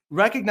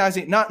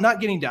recognizing, not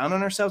getting down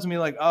on ourselves and be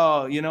like,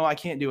 oh, I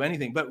can't do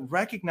anything, but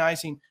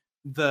recognizing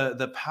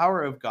the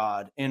power of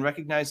God and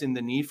recognizing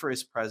the need for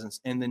his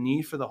presence and the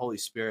need for the Holy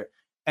Spirit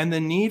and the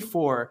need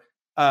for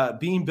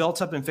being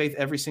built up in faith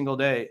every single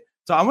day.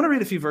 So I want to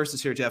read a few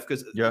verses here, Jeff,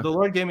 because the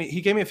Lord gave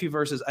me a few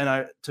verses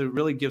and to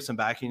really give some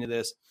backing to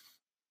this.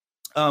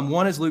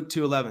 One is Luke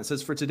 2:11. It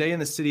says, for today in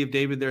the city of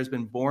David, there has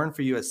been born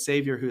for you a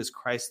savior who is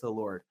Christ the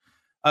Lord.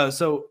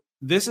 So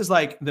this is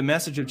like the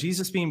message of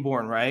Jesus being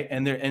born, right?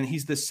 And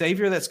he's the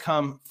savior that's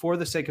come for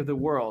the sake of the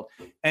world.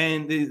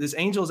 And this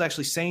angel is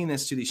actually saying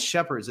this to these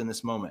shepherds in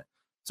this moment.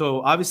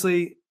 So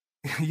obviously,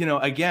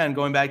 again,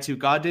 going back to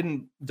God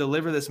didn't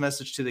deliver this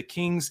message to the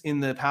kings in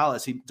the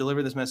palace. He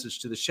delivered this message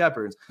to the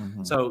shepherds.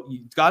 So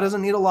God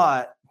doesn't need a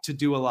lot to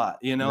do a lot,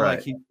 right.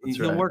 Like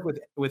he'll work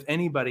with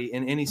anybody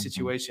in any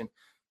situation.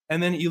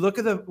 And then you look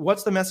at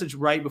what's the message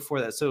right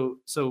before that? So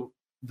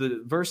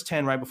the verse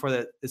 10 right before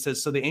that, it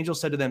says, so the angel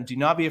said to them, do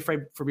not be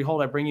afraid, for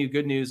behold, I bring you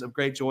good news of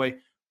great joy,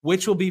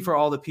 which will be for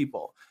all the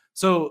people.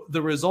 So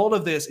the result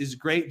of this is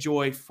great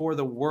joy for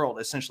the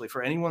world, essentially,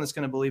 for anyone that's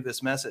going to believe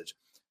this message.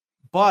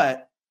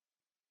 But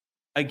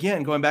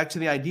again, going back to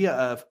the idea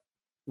of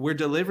we're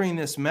delivering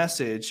this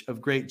message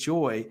of great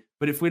joy,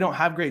 but if we don't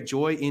have great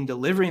joy in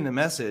delivering the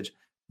message,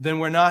 then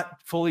we're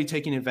not fully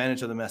taking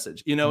advantage of the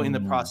message, in the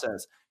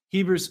process.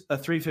 Hebrews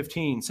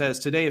 3:15 says,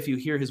 today, if you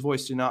hear his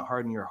voice, do not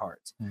harden your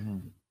hearts.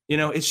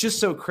 It's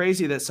just so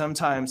crazy that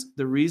sometimes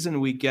the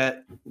reason we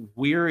get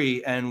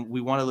weary and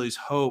we want to lose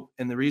hope,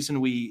 and the reason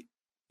we,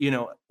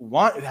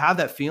 have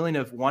that feeling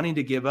of wanting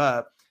to give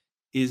up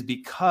is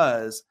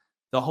because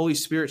the Holy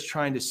Spirit's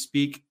trying to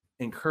speak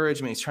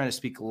encouragement. He's trying to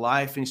speak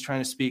life, and he's trying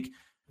to speak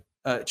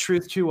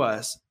truth to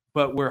us.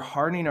 But we're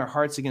hardening our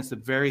hearts against the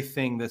very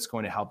thing that's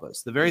going to help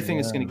us, the very thing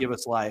that's going to give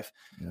us life.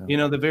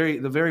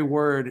 The very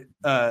word.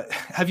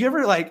 Have you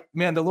ever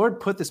the Lord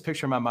put this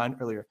picture in my mind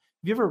earlier.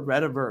 Have you ever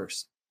read a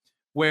verse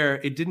where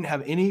it didn't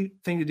have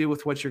anything to do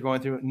with what you're going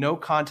through, no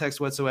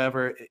context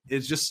whatsoever?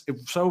 It's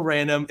so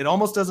random. It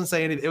almost doesn't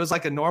say anything. It was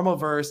like a normal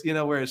verse,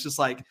 where it's just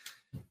like,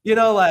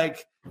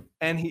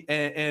 and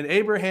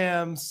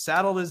Abraham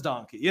saddled his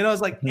donkey. You know,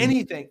 it's like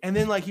anything. And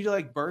then like you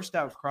like burst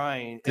out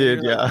crying. And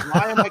Dude, you're yeah. like,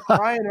 why am I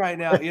crying right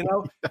now? You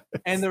know? Yes.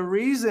 And the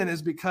reason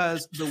is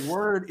because the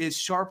word is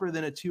sharper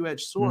than a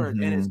two-edged sword,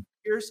 and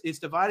it's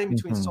dividing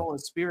between soul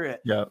and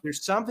spirit. Yeah.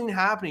 There's something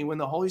happening when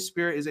the Holy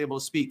Spirit is able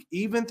to speak,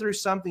 even through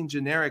something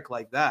generic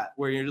like that,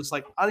 where you're just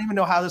like, I don't even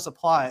know how this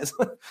applies,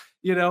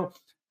 you know,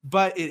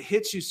 but it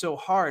hits you so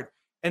hard.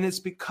 And it's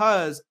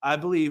because I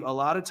believe a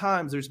lot of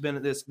times there's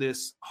been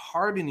this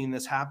hardening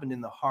that's happened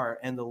in the heart,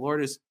 and the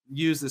Lord has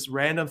used this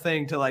random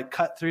thing to like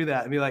cut through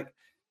that and be like,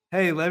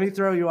 hey, let me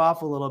throw you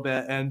off a little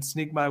bit and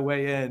sneak my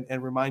way in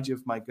and remind you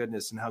of my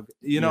goodness and how,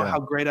 you know, how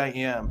great I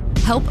am.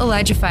 Help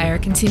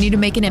ElijahFire continue to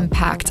make an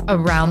impact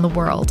around the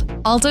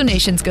world. All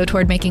donations go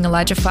toward making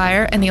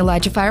ElijahFire and the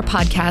ElijahFire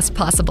podcast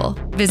possible.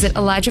 Visit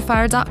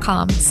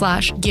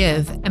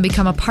ElijahFire.com/give and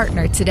become a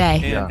partner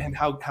today. And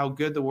how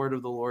good the word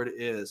of the Lord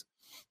is.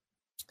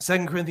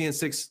 2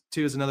 Corinthians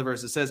 6:2 is another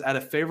verse. It says, at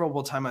a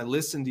favorable time I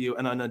listened to you,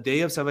 and on a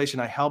day of salvation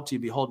I helped you.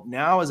 Behold,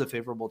 now is a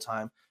favorable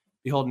time.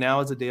 Behold,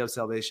 now is a day of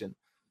salvation.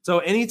 So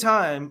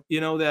anytime,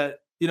 you know, that,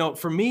 you know,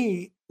 for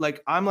me,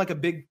 like I'm like a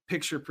big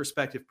picture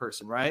perspective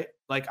person, right?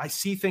 Like I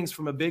see things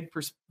from a big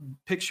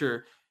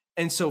picture.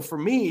 And so for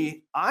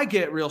me, I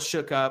get real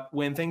shook up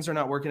when things are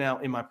not working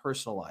out in my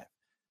personal life.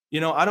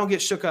 You know, I don't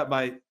get shook up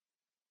by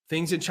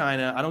things in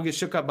China. I don't get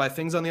shook up by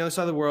things on the other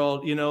side of the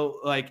world, you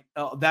know, like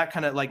that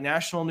kind of like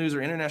national news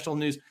or international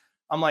news.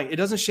 I'm like, it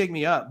doesn't shake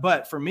me up.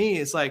 But for me,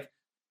 it's like,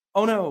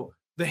 oh no,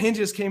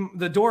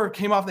 the door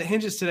came off the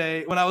hinges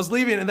today when I was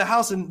leaving in the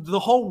house, and the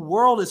whole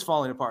world is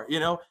falling apart, you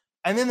know?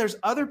 And then there's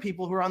other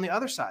people who are on the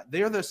other side.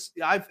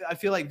 I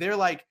feel like they're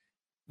like,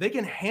 they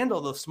can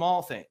handle the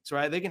small things,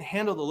 right? They can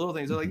handle the little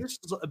things. They're like,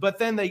 but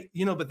then they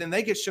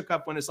get shook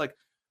up when it's like,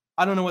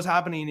 I don't know what's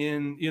happening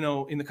in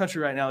the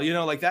country right now, you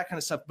know, like that kind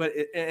of stuff. But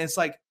it's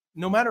like,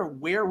 no matter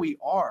where we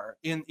are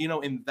in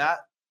that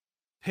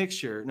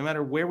picture, no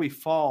matter where we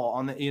fall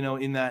on the, you know,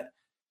 in that,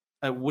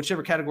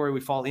 whichever category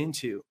we fall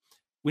into,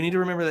 we need to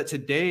remember that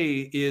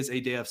today is a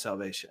day of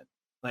salvation.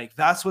 Like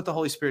that's what the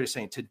Holy Spirit is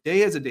saying.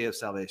 Today is a day of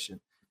salvation.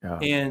 Yeah.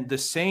 And the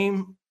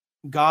same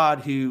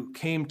God who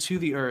came to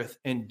the earth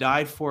and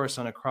died for us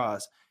on a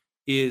cross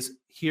is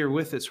here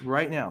with us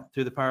right now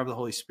through the power of the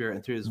Holy Spirit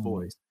and through his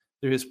voice,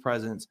 through his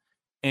presence.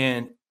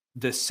 And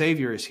the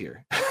Savior is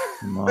here.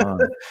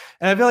 And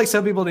I feel like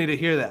some people need to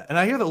hear that. And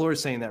I hear the Lord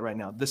saying that right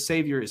now. The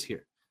Savior is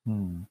here.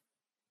 Yeah,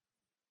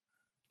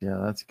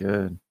 that's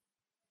good.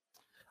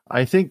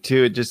 I think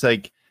too, it just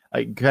like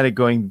kind of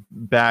going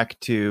back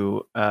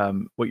to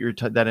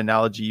what that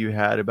analogy you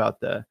had about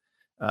the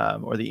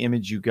or the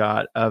image you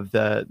got of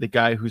the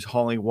guy who's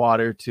hauling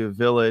water to a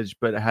village,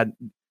 but had,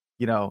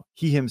 you know,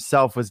 he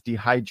himself was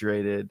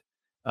dehydrated.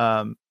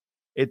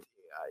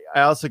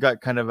 I also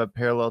got kind of a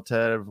parallel to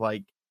that of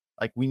like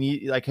we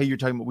need, like how you're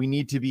talking about, we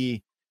need to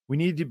be,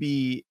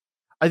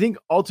 I think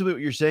ultimately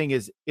what you're saying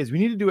is we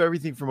need to do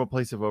everything from a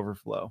place of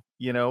overflow,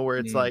 you know, where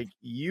it's like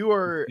you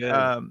are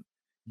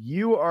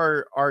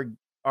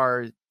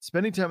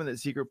spending time in that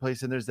secret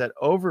place, and there's that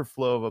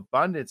overflow of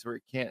abundance where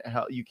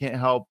you can't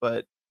help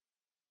but,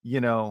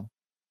 you know,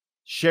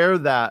 share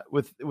that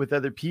with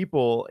other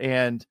people.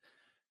 And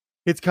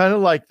it's kind of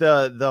like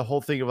the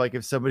whole thing of like,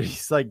 if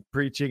somebody's like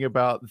preaching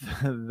about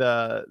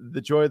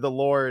the joy of the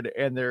Lord,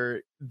 and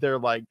they're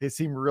like, they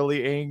seem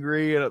really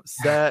angry and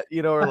upset,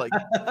 you know, or like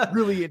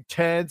really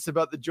intense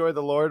about the joy of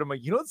the Lord. I'm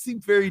like, you don't seem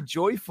very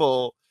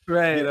joyful,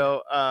 right? You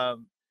know,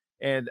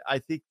 and I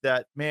think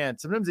that, man,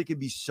 sometimes it can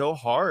be so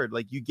hard.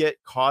 Like you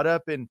get caught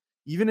up in,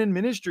 even in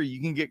ministry,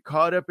 you can get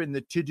caught up in the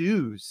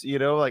to-dos, you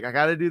know, like I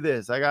got to do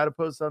this, I got to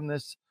post on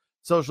this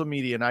social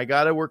media, and I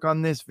got to work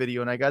on this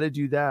video, and I got to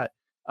do that.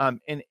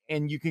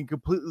 And you can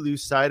completely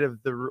lose sight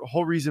of the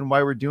whole reason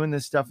why we're doing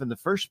this stuff in the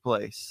first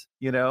place,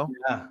 you know?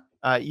 Yeah.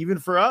 Even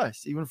for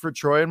us, even for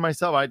Troy and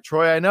myself,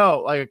 Troy, I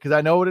know, like, cause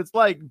I know what it's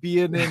like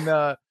being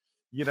in,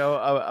 you know,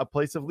 a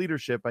place of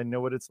leadership. I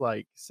know what it's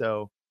like.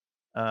 So,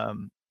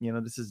 you know,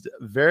 this is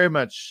very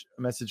much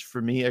a message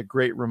for me, a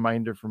great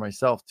reminder for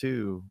myself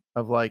too,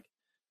 of like,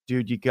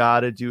 dude, you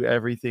got to do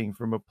everything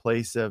from a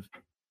place of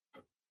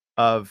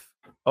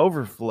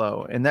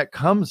overflow. And that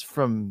comes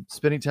from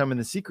spending time in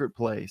the secret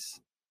place.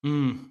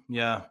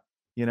 Yeah.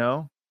 You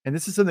know, and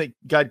this is something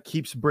that God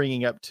keeps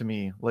bringing up to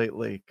me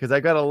lately, because I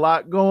got a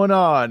lot going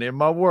on in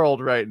my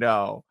world right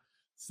now.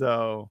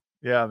 So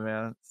yeah,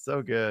 man,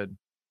 so good.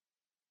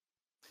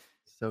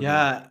 So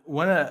yeah.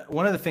 Good.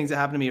 One of the things that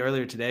happened to me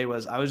earlier today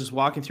was I was just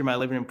walking through my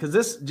living room, because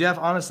this, Jeff,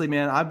 honestly,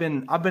 man, I've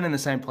been in the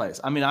same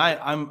place. I mean,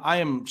 I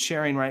am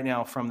sharing right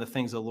now from the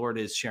things the Lord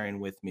is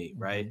sharing with me,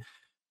 right?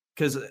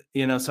 Because,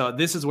 you know, so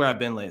this is where I've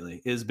been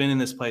lately, is been in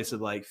this place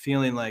of like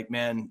feeling like,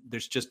 man,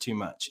 there's just too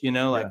much, you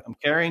know, like I'm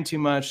carrying too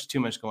much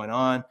going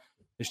on.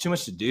 There's too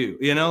much to do,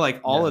 you know,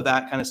 like all of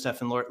that kind of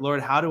stuff. And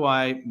Lord, how do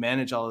I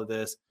manage all of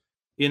this,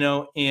 you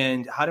know,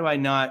 and how do I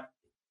not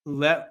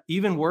let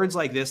even words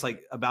like this,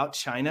 like about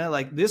China,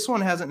 like this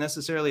one hasn't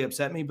necessarily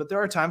upset me, but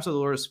there are times where the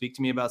Lord will speak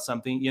to me about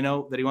something, you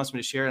know, that he wants me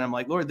to share. And I'm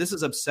like, Lord, this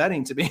is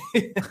upsetting to me,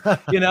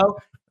 you know?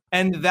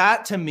 And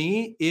that to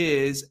me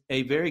is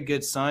a very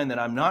good sign that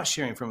I'm not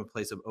sharing from a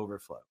place of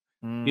overflow,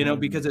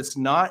 because it's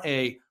not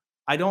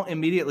I don't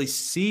immediately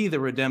see the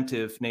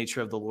redemptive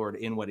nature of the Lord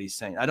in what he's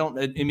saying. I don't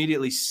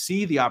immediately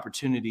see the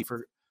opportunity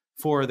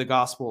for the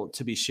gospel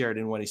to be shared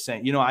in what he's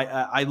saying.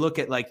 I look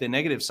at like the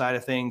negative side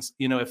of things,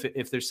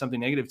 if there's something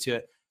negative to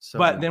it.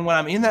 But then when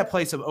I'm in that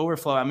place of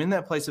overflow, I'm in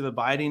that place of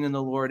abiding in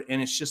the Lord,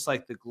 and it's just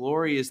like the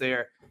glory is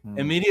there.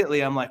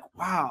 Immediately I'm like,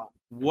 wow,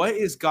 what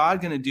is God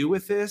going to do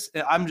with this?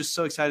 And I'm just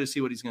so excited to see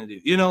what he's going to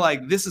do.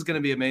 Like this is going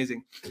to be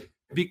amazing,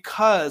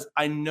 because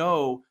I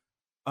know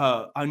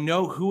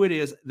who it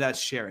is that's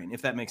sharing,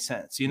 if that makes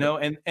sense,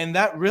 and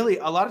that really,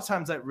 a lot of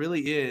times that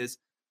really is,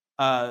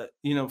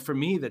 for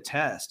me, the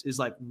test is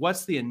like,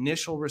 what's the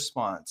initial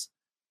response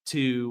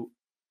to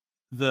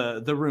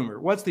the rumor?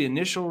 What's the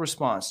initial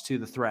response to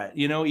the threat?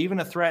 Even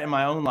a threat in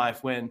my own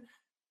life when,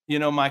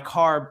 my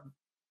car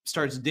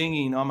starts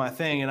dinging on my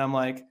thing and I'm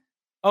like,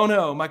 oh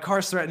no, my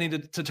car's threatening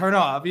to turn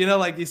off,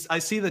 I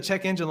see the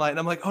check engine light and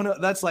I'm like, oh no,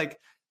 that's like,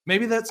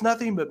 maybe that's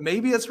nothing, but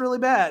maybe it's really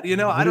bad.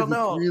 I don't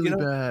know. Really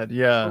bad.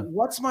 Yeah. But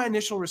what's my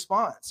initial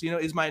response?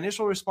 Is my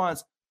initial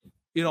response,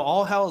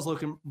 all hell is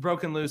looking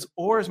broken loose,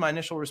 or is my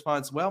initial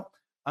response, well,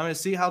 I'm going to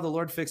see how the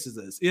Lord fixes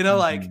this.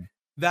 Like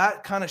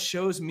that kind of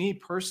shows me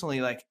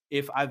personally, like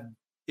if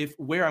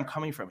where I'm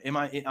coming from. Am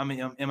I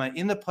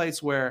in the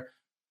place where,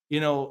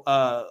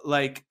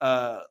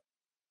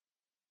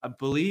 I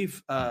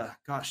believe,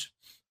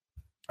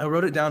 I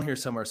wrote it down here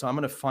somewhere, so I'm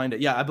going to find it.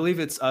 Yeah, I believe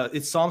it's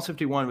Psalms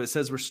 51, but it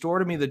says, restore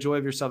to me the joy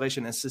of your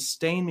salvation and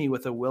sustain me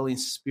with a willing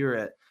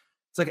spirit.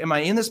 It's like, am I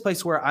in this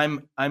place where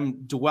I'm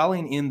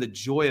dwelling in the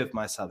joy of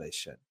my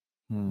salvation,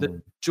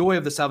 the joy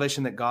of the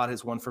salvation that God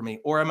has won for me?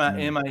 Or am I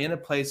in a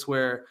place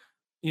where,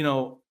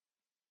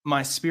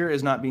 my spirit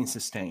is not being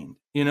sustained?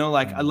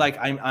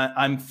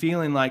 I'm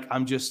feeling like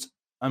I'm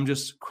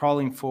just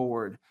crawling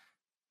forward.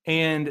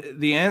 And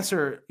the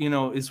answer,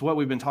 is what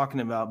we've been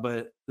talking about.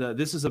 But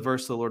this is a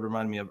verse the Lord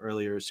reminded me of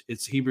earlier.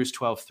 It's Hebrews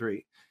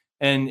 12:3.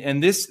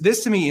 And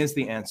this to me is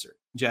the answer,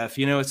 Jeff.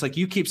 It's like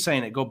you keep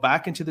saying it, go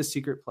back into the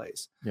secret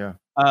place. Yeah.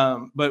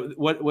 But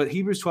what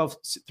Hebrews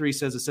 12:3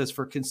 says, it says,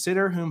 for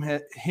consider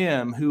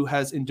him who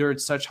has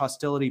endured such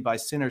hostility by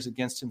sinners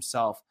against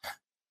himself,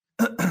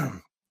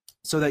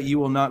 so that you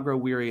will not grow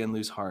weary and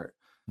lose heart.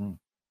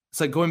 It's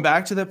like going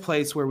back to that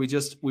place where we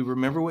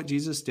remember what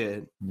Jesus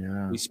did.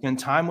 Yeah. We spend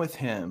time with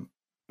him,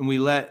 and we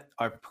let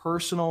our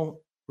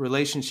personal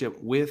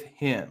relationship with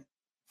him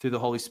through the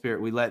Holy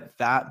Spirit, we let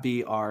that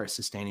be our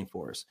sustaining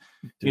force.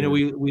 Dude.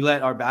 We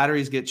let our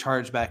batteries get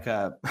charged back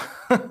up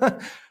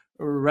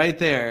right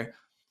there.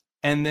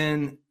 And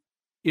then,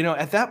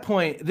 at that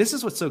point, this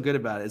is what's so good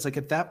about it. It's like,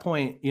 at that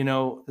point,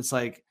 it's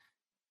like,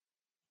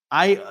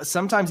 I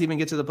sometimes even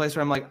get to the place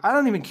where I'm like, I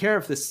don't even care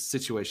if this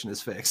situation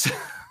is fixed.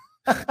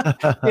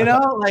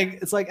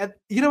 It's like,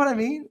 you know what I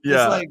mean?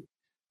 Yeah. It's like,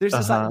 there's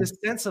just like this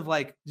sense of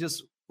like,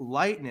 just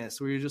lightness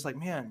where you're just like,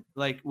 man,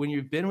 like when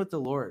you've been with the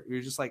Lord,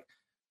 you're just like,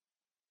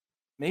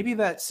 maybe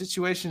that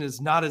situation is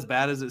not as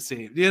bad as it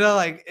seemed,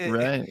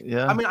 right.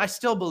 Yeah. I mean, I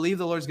still believe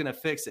the Lord's going to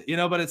fix it,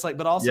 but it's like,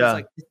 but also it's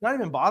like, it's not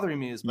even bothering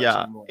me as much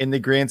anymore. In the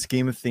grand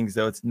scheme of things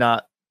though, it's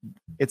not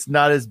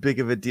as big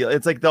of a deal.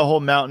 It's like the whole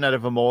mountain out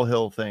of a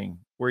molehill thing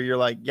where you're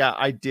like, yeah,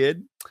 I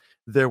did.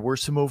 There were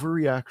some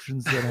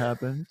overreactions that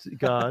happened.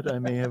 God, I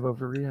may have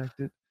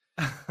overreacted.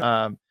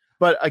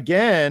 But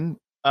again,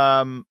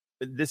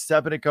 this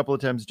happened a couple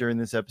of times during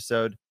this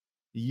episode.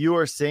 You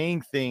are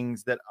saying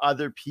things that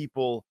other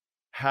people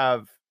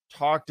have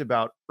talked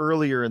about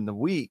earlier in the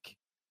week,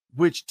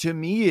 which to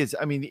me is,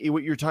 I mean,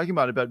 what you're talking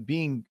about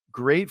being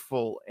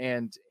grateful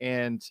and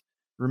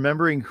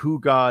remembering who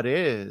God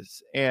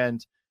is,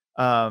 and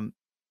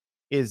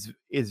is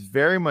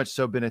very much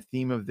so been a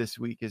theme of this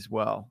week as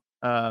well.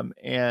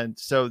 And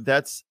so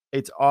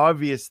it's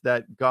obvious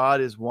that God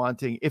is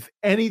wanting, if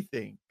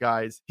anything,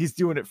 guys, he's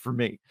doing it for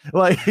me.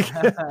 Like,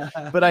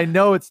 but I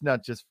know it's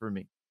not just for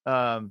me.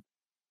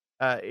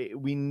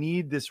 We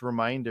need this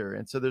reminder.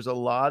 And so there's a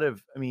lot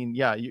of, I mean,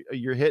 yeah,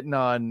 you're hitting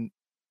on,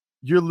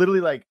 you're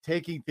literally like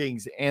taking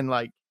things and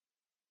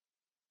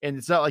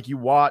it's not like you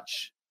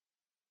watch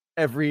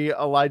every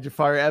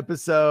ElijahFire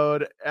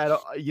episode at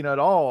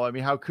all. I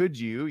mean, how could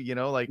you,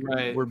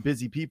 right. We're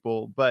busy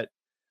people, but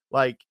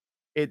like,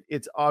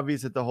 it's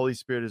obvious that the Holy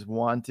Spirit is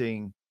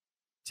wanting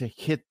to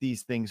hit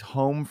these things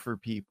home for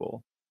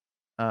people,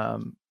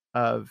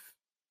 of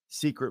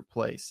secret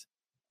place,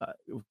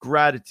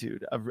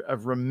 gratitude,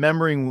 of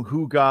remembering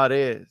who God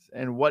is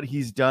and what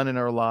he's done in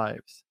our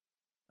lives.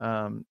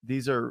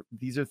 These are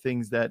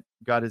things that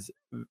God is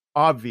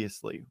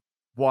obviously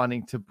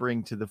wanting to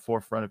bring to the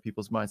forefront of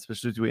people's minds,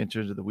 especially as we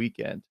enter into the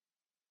weekend.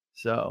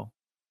 So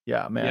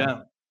yeah, man,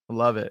 I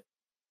love it.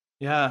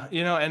 Yeah.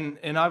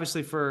 And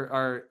obviously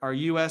for our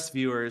US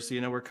viewers,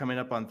 we're coming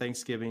up on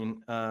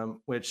Thanksgiving,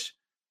 which,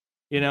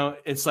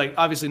 it's like,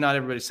 obviously not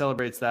everybody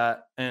celebrates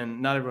that,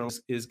 and not everyone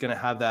is going to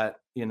have that,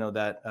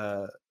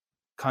 that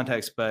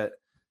context. But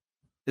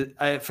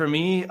for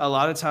me, a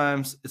lot of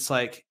times it's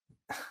like,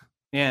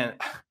 man,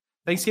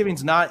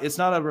 Thanksgiving's it's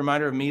not a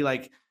reminder of me,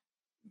 like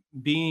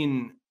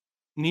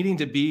needing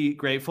to be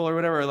grateful or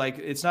whatever. Like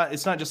it's not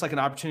just like an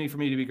opportunity for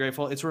me to be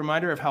grateful. It's a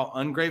reminder of how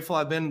ungrateful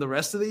I've been the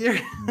rest of the year.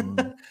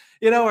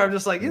 Where I'm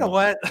just like, you know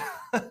what?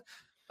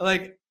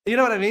 Like, you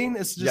know what I mean?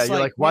 It's just you're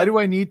like, why do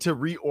I need to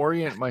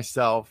reorient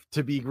myself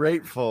to be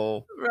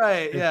grateful?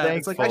 Right. Yeah.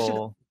 Thankful. It's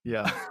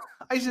like,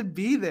 I should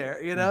be there,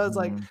 It's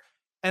like,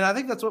 and I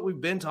think that's what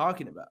we've been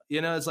talking about,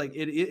 it's like,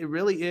 it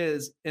really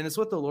is. And it's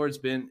what the Lord's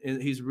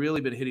he's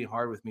really been hitting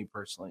hard with me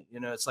personally.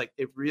 It's like,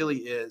 it really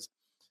is.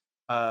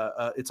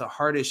 It's a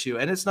hard issue,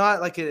 and it's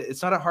not like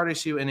it's not a hard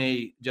issue in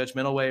a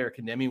judgmental way or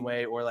condemning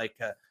way, or like,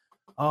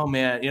 oh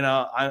man,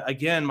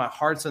 again, my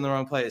heart's in the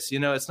wrong place.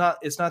 It's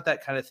not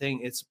that kind of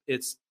thing.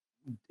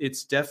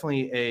 It's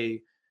definitely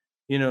a,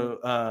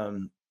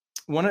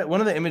 one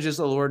of the images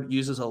the Lord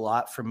uses a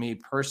lot for me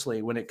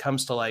personally when it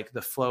comes to like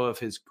the flow of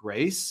his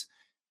grace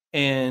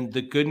and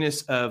the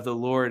goodness of the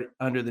Lord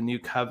under the new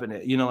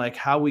covenant, like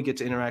how we get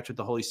to interact with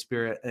the Holy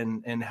Spirit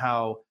and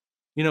how,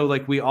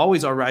 like we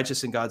always are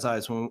righteous in God's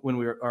eyes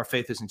when our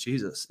faith is in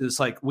Jesus. It's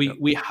like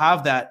we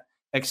have that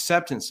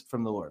acceptance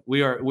from the Lord.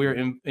 We are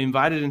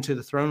invited into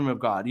the throne room of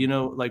God.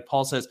 Like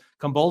Paul says,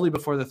 come boldly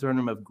before the throne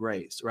room of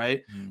grace,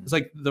 right? It's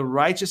like the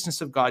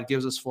righteousness of God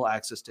gives us full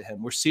access to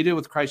him. We're seated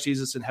with Christ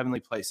Jesus in heavenly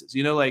places.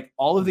 Like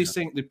all of these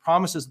things, the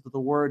promises that the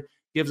word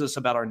gives us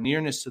about our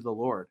nearness to the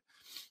Lord.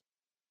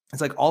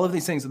 It's like all of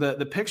these things.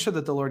 The picture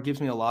that the Lord gives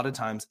me a lot of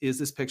times is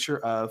this picture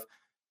of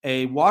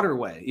a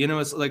waterway.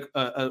 It's like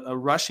a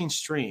rushing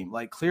stream,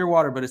 like clear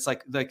water, but it's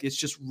like it's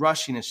just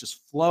rushing, it's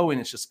just flowing,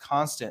 it's just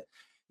constant.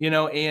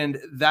 And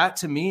that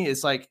to me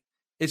is like,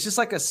 it's just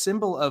like a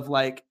symbol of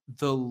like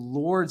the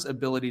Lord's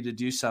ability to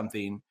do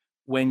something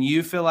when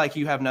you feel like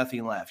you have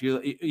nothing left.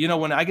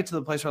 When I get to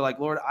the place where like,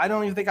 Lord, I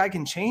don't even think I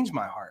can change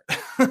my heart.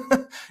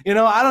 I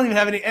don't even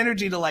have any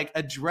energy to like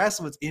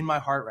address what's in my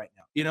heart right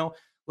now.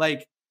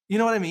 Like, you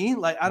know what I mean?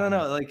 Like, I don't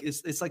know, like,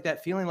 it's like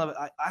that feeling of,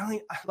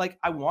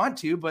 I want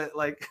to, but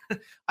like,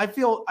 I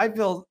feel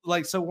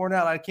like so worn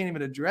out, I can't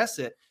even address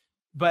it.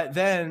 But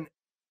then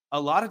a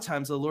lot of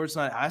times the Lord's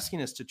not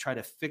asking us to try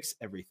to fix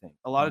everything.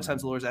 A lot of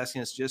times the Lord's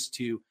asking us just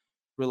to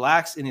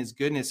relax in his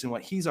goodness and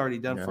what he's already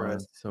done for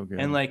us. So good.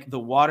 And like the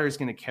water is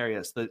going to carry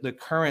us, the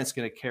current's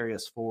going to carry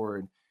us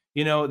forward.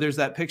 There's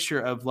that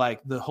picture of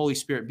like the Holy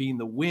Spirit being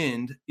the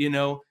wind,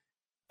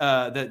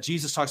 that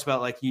Jesus talks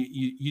about, like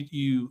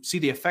you see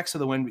the effects of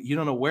the wind, but you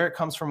don't know where it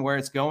comes from, where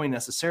it's going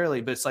necessarily.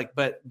 But it's like,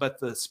 but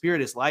the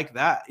Spirit is like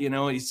that,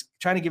 he's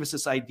trying to give us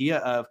this idea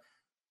of,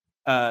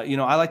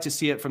 I like to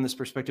see it from this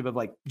perspective of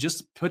like,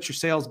 just put your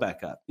sails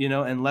back up,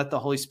 and let the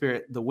Holy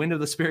Spirit, the wind of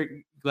the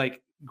Spirit,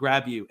 like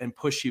grab you and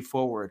push you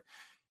forward,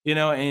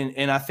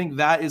 and I think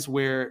that is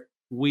where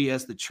we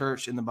as the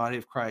church in the body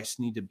of Christ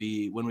need to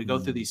be when we go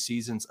through these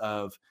seasons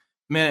of,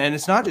 man, and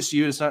it's not just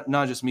you, it's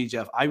not just me,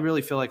 Jeff. I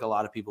really feel like a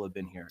lot of people have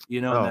been here,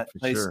 in that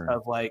place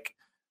of like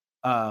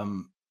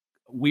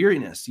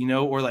weariness,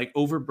 or like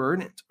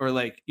overburdened, or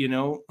like,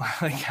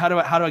 like how do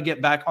I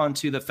get back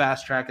onto the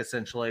fast track,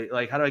 essentially?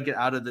 Like, how do I get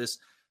out of this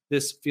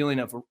feeling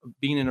of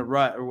being in a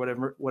rut or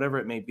whatever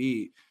it may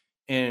be?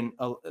 And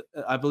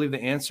I believe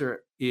the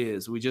answer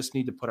is we just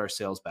need to put our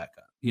sails back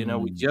up.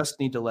 We just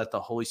need to let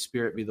the Holy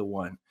Spirit be the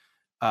one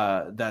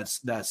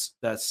that's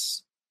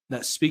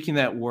speaking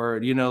that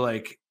word,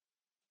 like,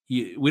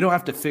 we don't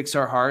have to fix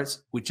our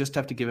hearts. We just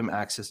have to give him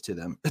access to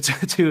them,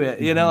 to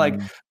it. Like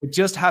we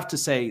just have to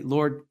say,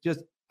 Lord,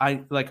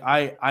 I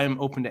am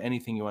open to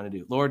anything you want to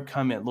do. Lord,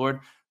 come in. Lord,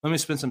 let me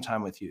spend some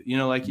time with you.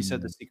 Like you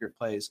said, the secret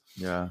place.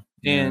 Yeah.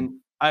 And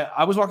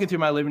I was walking through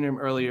my living room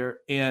earlier,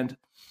 and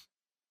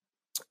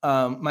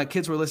my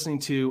kids were listening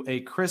to a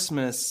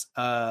Christmas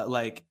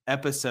like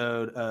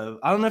episode of,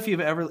 I don't know if you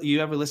ever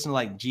listened to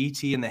like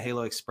GT and the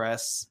Halo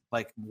Express,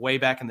 like way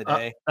back in the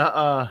day.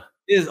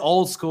 It is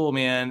old school,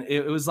 man.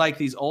 It was like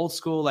these old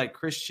school, like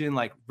Christian,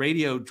 like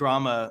radio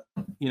drama,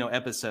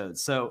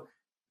 episodes. So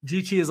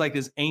GT is like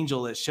this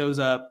angel that shows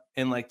up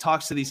and like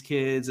talks to these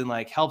kids and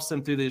like helps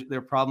them through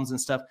their problems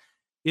and stuff,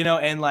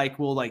 and like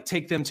will like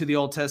take them to the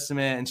Old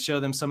Testament and show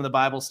them some of the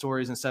Bible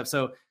stories and stuff.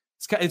 So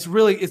it was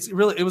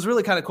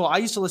really kind of cool. I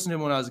used to listen to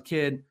him when I was a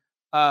kid.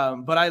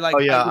 But I like,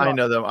 I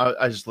know them.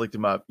 I just looked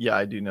them up. Yeah,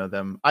 I do know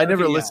them. I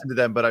never listened to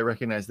them, but I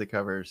recognize the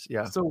covers.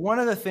 Yeah. So one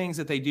of the things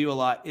that they do a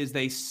lot is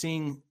they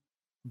sing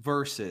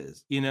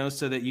verses,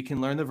 so that you can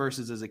learn the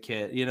verses as a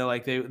kid,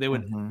 like they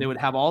would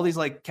have all these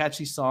like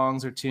catchy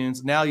songs or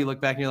tunes. Now you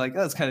look back and you're like, oh,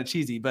 that's kind of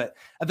cheesy. But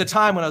at the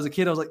time when I was a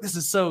kid, I was like, this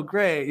is so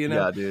great,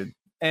 Yeah, dude.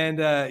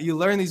 And you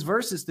learn these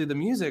verses through the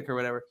music or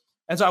whatever.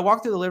 And so I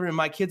walked through the living room,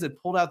 my kids had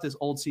pulled out this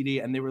old CD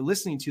and they were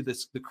listening to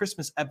the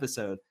Christmas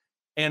episode,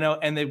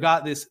 and they've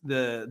got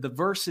the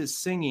verses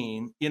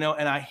singing, and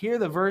I hear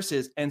the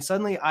verses, and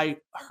suddenly I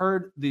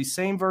heard the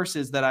same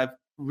verses that I've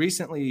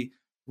recently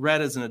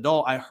read as an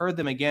adult. I heard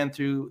them again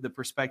through the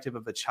perspective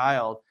of a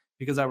child,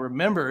 because I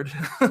remembered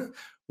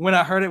when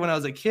I heard it when I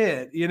was a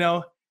kid,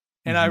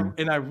 and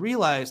I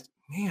realized,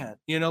 man,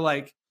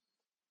 like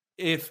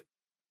if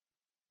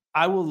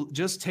I will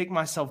just take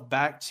myself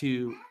back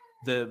to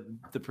the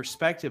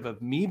perspective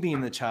of me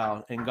being the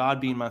child and God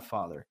being my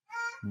father,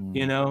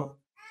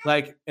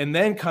 and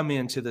then come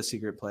into the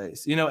secret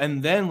place,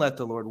 and then let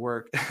the Lord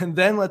work, and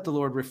then let the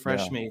Lord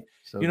refresh me.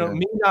 So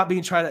Me not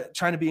being trying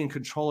to be in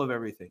control of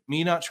everything,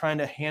 me not trying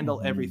to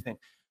handle everything,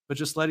 but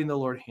just letting the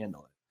Lord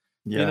handle it.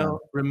 Yeah.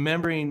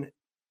 Remembering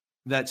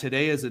that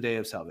today is a day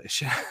of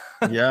salvation.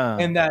 Yeah.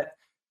 And that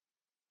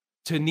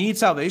to need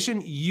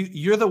salvation,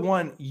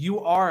 you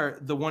are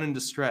the one in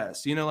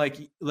distress. You know what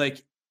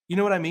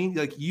I mean?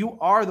 Like, you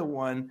are the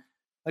one.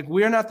 Like,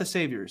 we're not the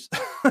saviors.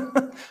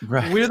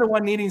 Right. We're the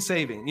one needing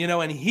saving,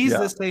 and he's Yeah.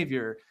 the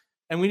savior.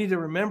 And we need to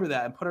remember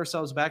that and put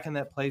ourselves back in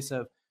that place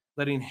of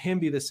letting him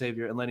be the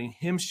savior and letting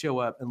him show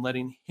up and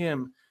letting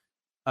him,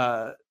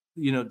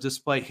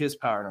 display his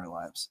power in our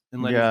lives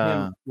and letting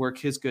him work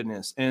his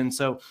goodness. And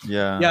so,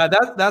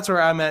 that's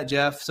where I'm at,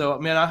 Jeff. So,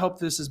 man, I hope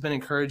this has been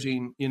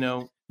encouraging,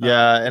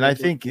 and I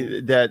think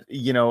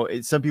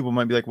that, some people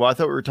might be like, well, I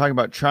thought we were talking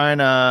about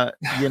China,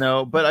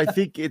 but I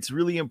think it's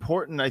really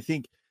important. I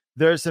think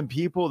there are some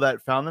people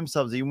that found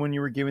themselves, even when you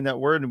were giving that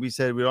word and we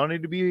said, we don't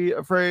need to be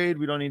afraid.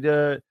 We don't need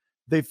to,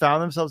 they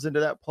found themselves into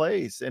that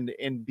place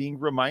and being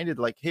reminded,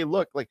 like, hey,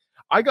 look, like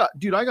I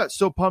got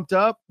so pumped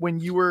up when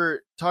you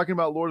were talking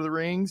about Lord of the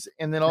Rings.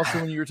 And then also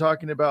when you were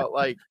talking about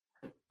like,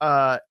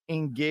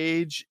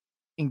 engaging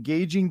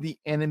the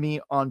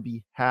enemy on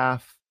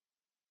behalf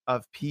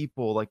of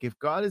people. Like, if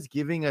God is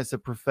giving us a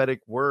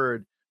prophetic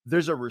word,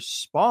 there's a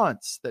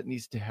response that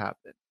needs to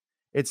happen.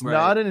 It's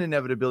not an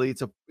inevitability.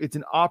 It's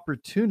an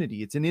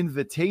opportunity. It's an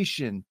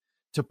invitation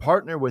to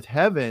partner with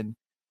heaven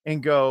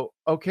and go,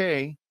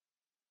 okay,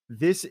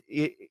 is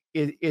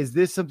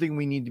this something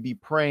we need to be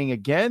praying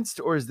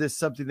against, or is this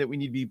something that we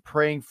need to be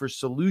praying for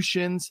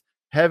solutions,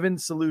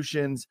 heaven's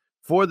solutions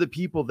for the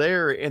people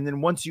there? And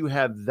then once you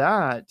have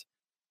that,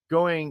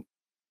 going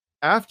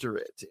after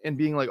it and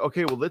being like,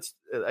 okay, well, let's,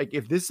 like,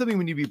 if this is something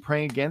we need to be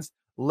praying against,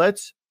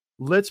 let's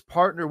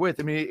partner with.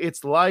 I mean,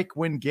 it's like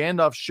when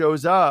Gandalf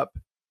shows up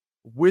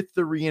with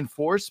the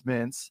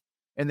reinforcements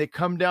and they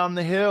come down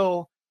the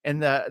hill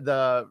and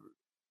the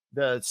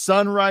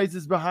sun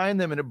rises behind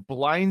them and it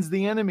blinds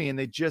the enemy and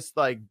they just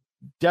like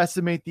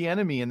decimate the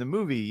enemy in the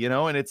movie,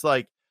 and it's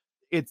like,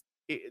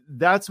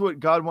 that's what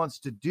God wants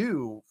to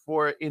do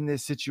in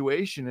this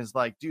situation is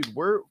like, dude,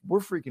 we're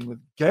freaking with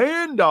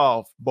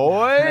Gandalf,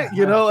 boy,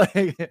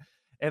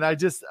 and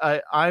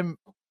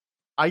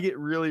I get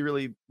really,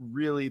 really,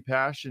 really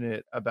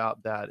passionate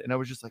about that. And I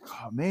was just like,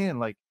 oh man,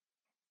 like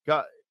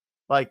God,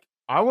 like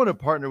I want to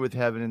partner with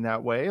heaven in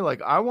that way.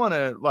 Like I want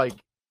to like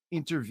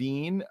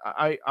intervene.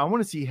 I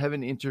want to see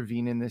heaven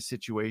intervene in this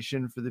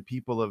situation for the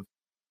people of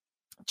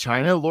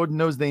China. Lord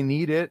knows they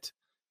need it,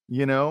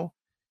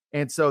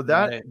 and so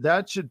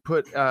that should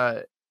put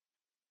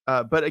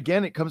but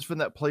again, it comes from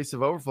that place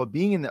of overflow.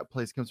 Being in that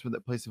place comes from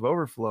that place of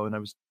overflow. And I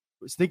was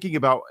thinking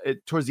about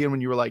it towards the end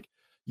when you were like,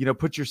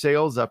 put your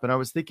sails up. And I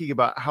was thinking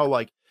about how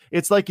like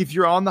it's like if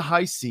you're on the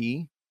high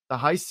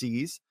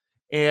seas,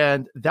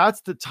 and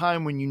that's the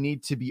time when you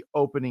need to be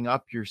opening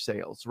up your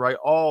sails, right?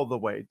 All the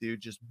way,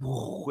 dude,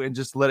 and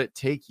just let it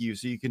take you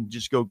so you can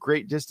just go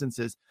great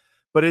distances.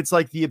 But it's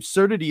like the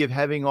absurdity of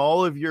having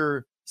all of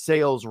your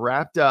sails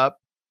wrapped up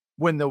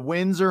when the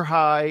winds are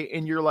high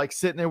and you're like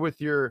sitting there with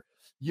your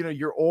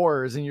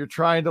oars and you're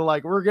trying to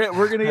like, we're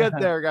going to get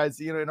there, guys,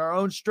 in our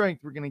own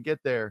strength, we're going to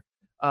get there.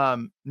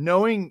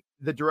 Knowing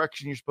the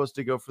direction you're supposed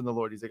to go from the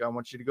Lord. He's like, I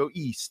want you to go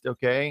east.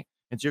 Okay.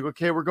 And so you go,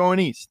 okay, we're going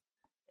east.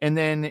 And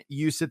then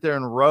you sit there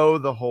and row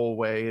the whole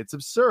way. It's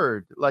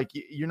absurd. Like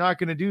you're not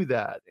going to do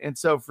that. And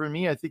so for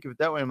me, I think of it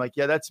that way. I'm like,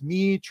 yeah, that's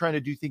me trying to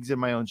do things in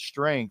my own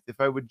strength. If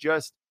I would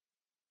just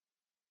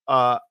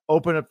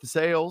open up the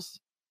sails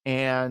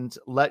and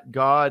let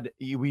God,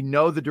 we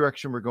know the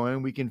direction we're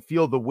going. We can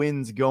feel the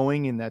winds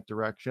going in that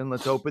direction.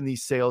 Let's open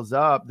these sails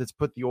up. Let's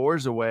put the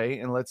oars away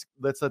and let's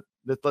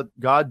let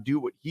God do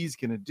what he's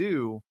going to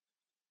do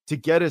to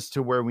get us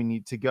to where we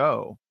need to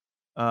go.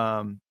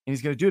 And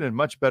he's going to do it in a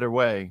much better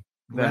way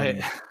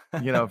than,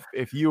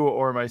 if you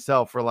or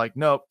myself were like,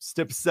 nope,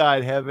 step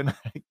aside, heaven.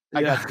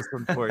 I got this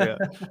one for you,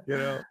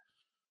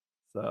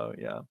 So,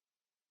 yeah.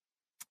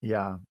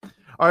 Yeah.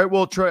 All right.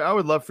 Well, Troy, I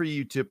would love for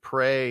you to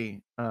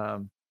pray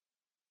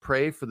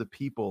for the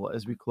people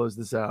as we close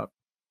this out.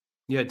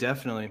 Yeah,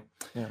 definitely.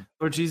 Yeah.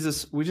 Lord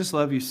Jesus, we just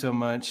love you so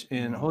much.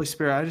 And Holy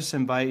Spirit, I just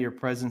invite your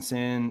presence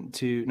in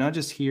to not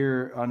just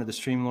here onto the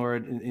stream,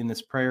 Lord, in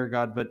this prayer,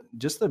 God, but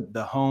just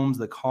the homes,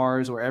 the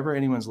cars, wherever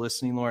anyone's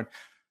listening, Lord.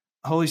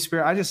 Holy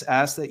Spirit, I just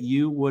ask that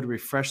you would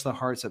refresh the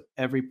hearts of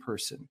every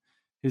person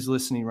who's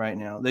listening right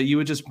now, that you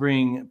would just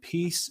bring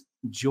peace,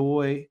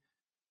 joy,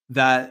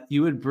 that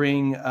you would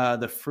bring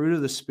the fruit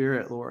of the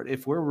Spirit, Lord.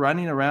 If we're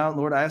running around,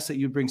 Lord, I ask that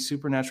you bring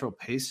supernatural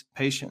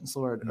patience,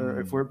 Lord.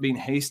 Or if we're being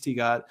hasty,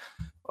 God,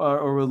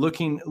 or we're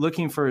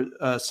looking for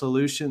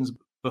solutions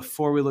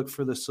before we look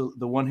for the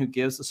one who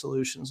gives the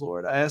solutions,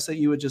 Lord. I ask that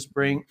you would just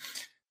bring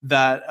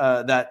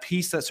that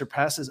peace that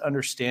surpasses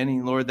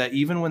understanding, Lord, that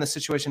even when the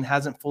situation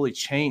hasn't fully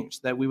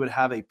changed, that we would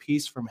have a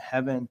peace from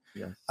heaven,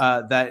 yes.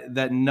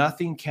 that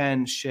nothing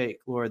can shake,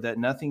 Lord, that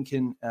nothing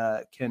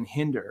can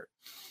hinder.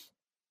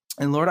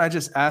 And Lord, I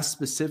just ask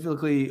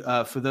specifically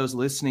for those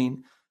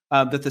listening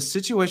that the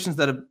situations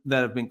that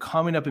have been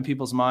coming up in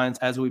people's minds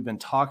as we've been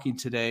talking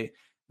today,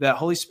 that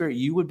Holy Spirit,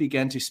 you would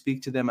begin to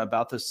speak to them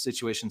about those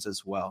situations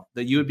as well,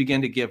 that you would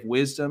begin to give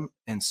wisdom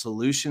and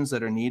solutions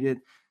that are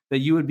needed, that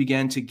you would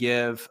begin to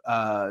give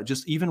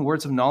just even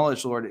words of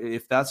knowledge, Lord,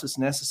 if that's what's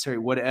necessary,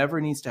 whatever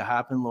needs to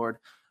happen, Lord,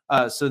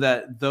 so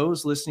that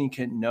those listening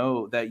can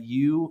know that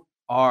you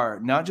are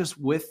not just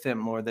with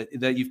them, Lord,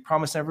 that you've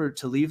promised never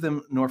to leave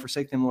them nor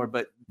forsake them, Lord,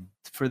 but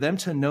for them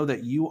to know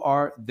that you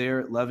are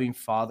their loving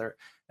Father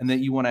and that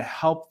you want to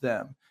help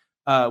them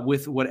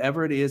with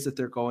whatever it is that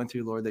they're going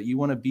through, Lord, that you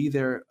want to be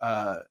their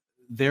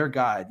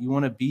guide. You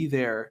want to be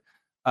their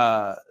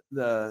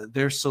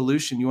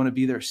solution. You want to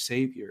be their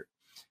savior.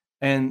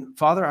 And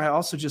Father, I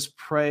also just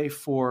pray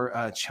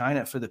for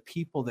China, for the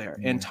people there,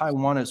 and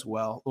Taiwan as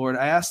well. Lord,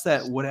 I ask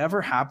that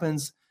whatever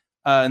happens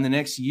in the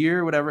next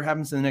year, whatever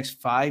happens in the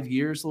next 5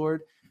 years,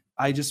 Lord,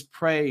 I just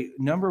pray,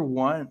 number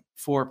one,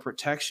 for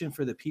protection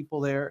for the people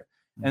there.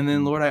 And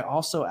then, Lord, I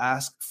also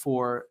ask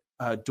for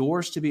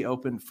doors to be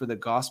opened for the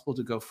gospel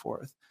to go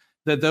forth,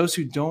 that those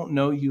who don't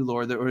know you,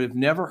 Lord, that have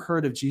never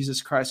heard of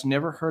Jesus Christ,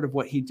 never heard of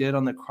what he did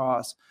on the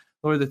cross,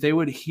 Lord, that they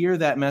would hear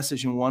that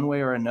message in one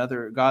way or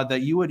another. God,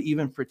 that you would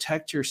even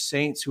protect your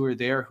saints who are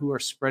there, who are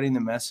spreading the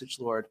message,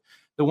 Lord,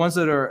 the ones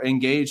that are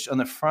engaged on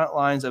the front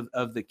lines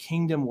of the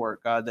kingdom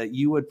work, God, that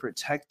you would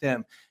protect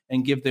them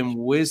and give them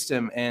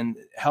wisdom and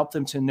help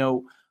them to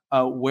know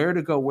where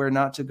to go, where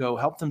not to go,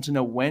 help them to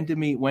know when to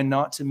meet, when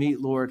not to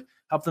meet, Lord,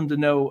 help them to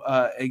know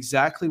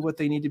exactly what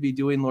they need to be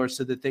doing, Lord,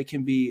 so that they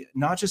can be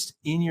not just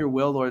in your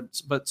will, Lord,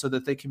 but so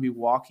that they can be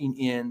walking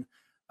in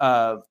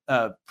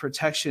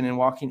protection and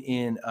walking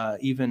in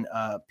even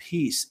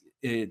peace,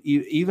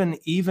 even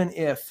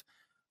if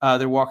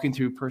they're walking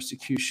through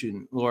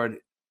persecution, Lord.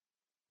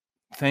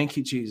 Thank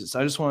you, Jesus.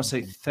 I just want to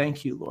say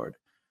thank you, Lord,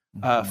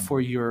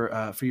 for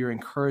your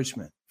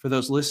encouragement, for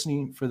those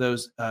listening, for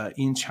those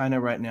in China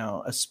right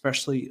now,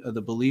 especially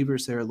the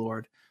believers there,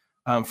 Lord,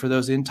 for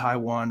those in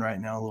Taiwan right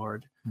now,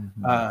 Lord.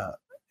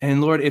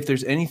 And Lord, if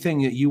there's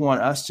anything that you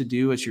want us to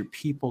do as your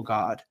people,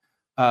 God,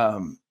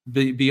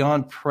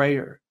 beyond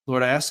prayer,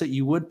 Lord, I ask that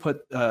you would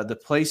put the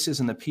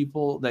places and the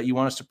people that you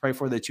want us to pray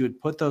for, that you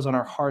would put those on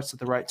our hearts at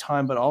the right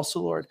time, but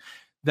also, Lord,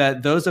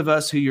 that those of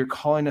us who you're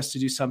calling us to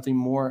do something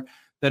more,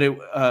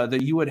 that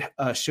you would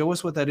show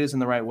us what that is in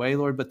the right way,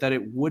 Lord, but that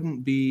it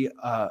wouldn't be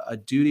a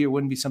duty or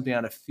wouldn't be something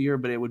out of fear,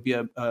 but it would be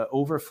a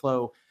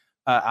overflow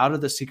out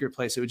of the secret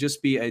place. It would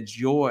just be a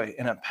joy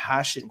and a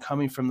passion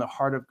coming from the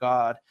heart of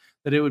God,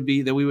 that it would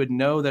be that we would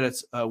know that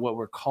it's what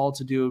we're called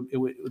to do,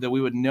 that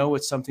we would know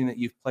it's something that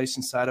you've placed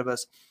inside of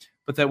us,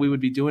 but that we would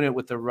be doing it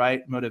with the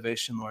right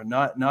motivation, Lord,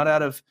 not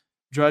out of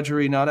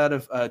drudgery, not out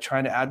of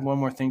trying to add one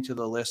more thing to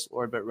the list,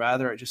 Lord, but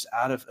rather just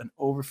out of an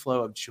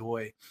overflow of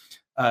joy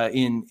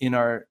in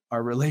our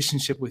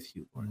relationship with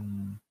you, Lord.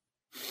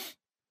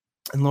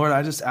 And Lord,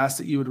 I just ask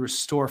that you would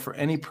restore for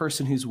any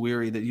person who's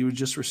weary, that you would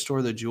just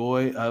restore the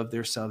joy of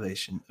their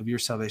salvation, of your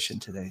salvation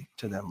today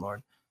to them,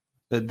 Lord.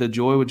 That the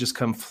joy would just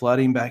come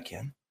flooding back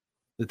in,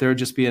 that there would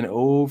just be an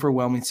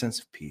overwhelming sense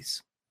of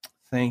peace.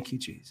 Thank you,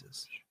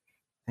 Jesus.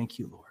 Thank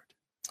you, Lord.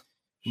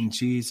 In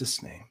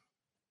Jesus' name.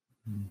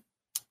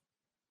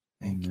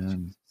 Thank you,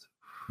 Jesus.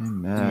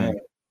 Amen.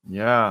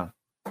 Yeah.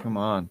 Come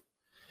on.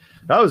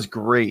 That was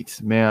great,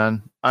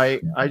 man. I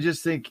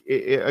just think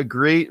a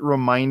great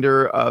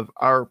reminder of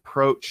our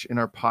approach and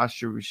our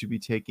posture we should be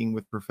taking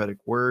with prophetic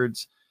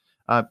words.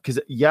 Because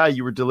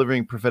you were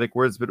delivering prophetic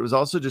words, but it was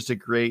also just a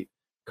great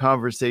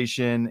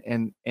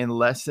conversation and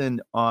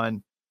lesson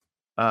on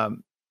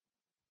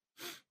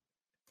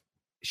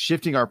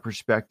shifting our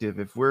perspective.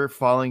 If we're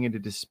falling into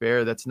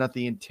despair, that's not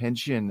the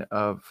intention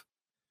of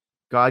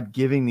God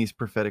giving these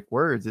prophetic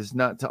words. Is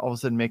not to all of a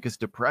sudden make us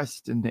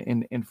depressed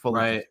and full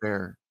of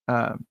despair.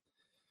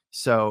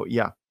 So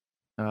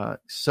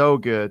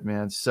good,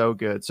 man. So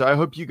good. So I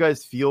hope you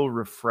guys feel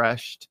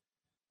refreshed.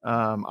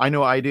 I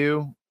know I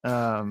do.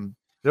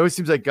 It always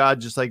seems like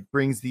God just like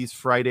brings these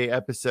Friday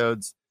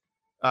episodes,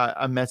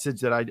 a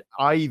message that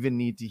I even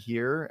need to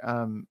hear.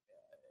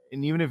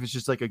 And even if it's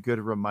just like a good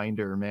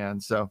reminder, man.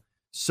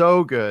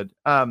 So good.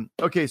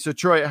 Okay. So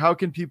Troy, how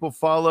can people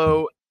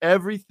follow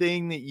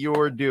everything that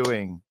you're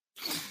doing?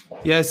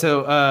 Yeah,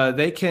 so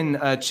they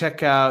can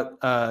check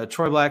out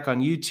Troy Black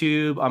on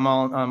YouTube. I'm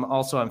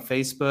also on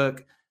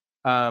Facebook.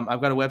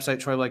 I've got a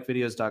website,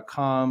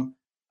 troyblackvideos.com.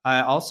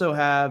 I also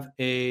have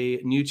a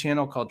new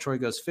channel called Troy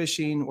Goes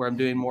Fishing, where I'm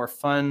doing more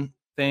fun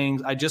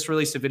things. I just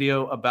released a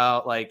video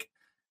about like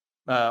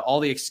all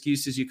the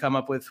excuses you come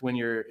up with when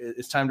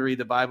it's time to read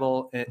the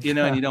Bible, and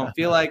you don't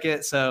feel like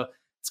it. So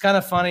it's kind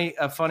of funny,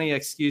 a funny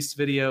excuse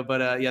video.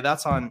 But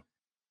that's on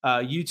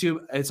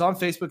YouTube. It's on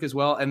Facebook as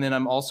well. And then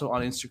I'm also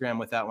on Instagram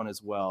with that one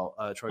as well.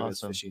 Troy Goes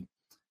Fishing.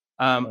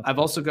 I've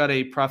also got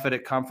a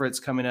prophetic conference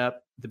coming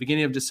up the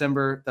beginning of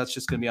December. That's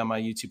just going to be on my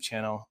YouTube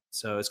channel.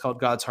 So it's called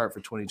God's Heart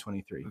for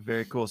 2023.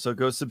 Very cool. So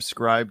go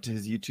subscribe to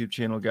his YouTube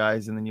channel,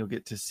 guys, and then you'll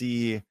get to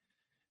see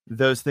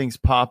those things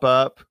pop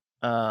up.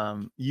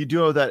 You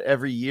do that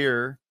every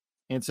year.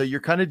 And so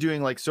you're kind of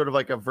doing like sort of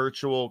like a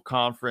virtual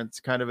conference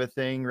kind of a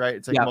thing, right?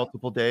 It's like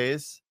multiple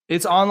days.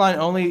 It's online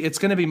only. It's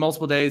going to be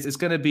multiple days. It's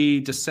going to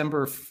be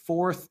December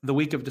 4th, the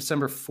week of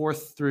December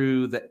 4th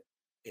through the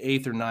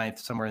 8th or 9th,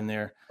 somewhere in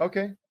there.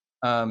 Okay.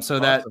 So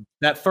awesome.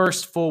 that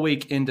first full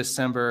week in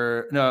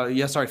December,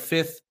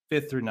 5th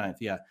through 9th.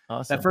 Yeah.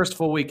 Awesome. That first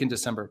full week in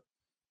December.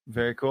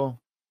 Very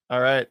cool.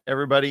 All right,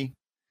 everybody.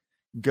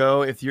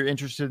 Go, if you're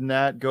interested in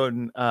that, go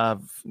and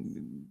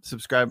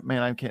subscribe.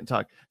 Man, I can't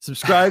talk.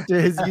 Subscribe to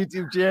his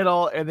YouTube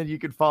channel, and then you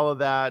can follow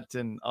that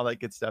and all that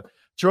good stuff.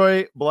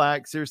 Troy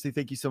Black, seriously,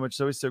 thank you so much. It's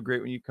always so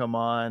great when you come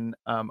on.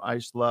 I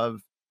just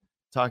love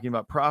talking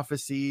about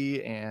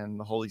prophecy and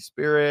the Holy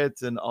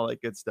Spirit and all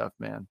that good stuff,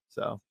 man.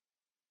 So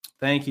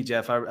thank you,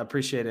 Jeff. I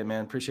appreciate it,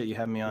 man. Appreciate you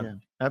having me on. Yeah,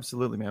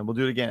 absolutely, man. We'll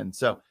do it again.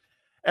 So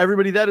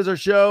everybody, that is our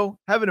show.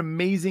 Have an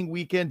amazing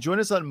weekend. Join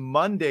us on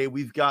Monday.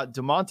 We've got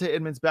DeMonte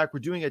Edmonds back. We're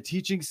doing a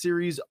teaching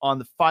series on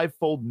the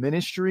fivefold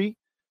ministry.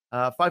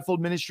 Fivefold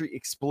Ministry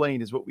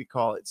Explained is what we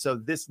call it. So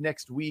this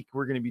next week,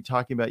 we're going to be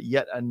talking about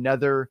yet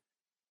another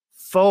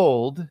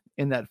fold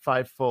in that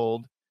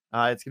fivefold.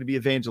 It's going to be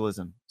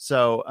evangelism.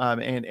 So,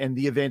 and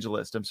the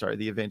evangelist,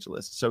 the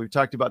evangelist. So we've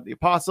talked about the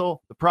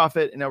apostle, the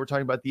prophet, and now we're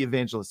talking about the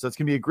evangelist. So it's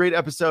going to be a great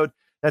episode.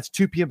 That's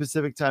 2 p.m.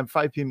 Pacific time,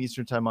 5 p.m.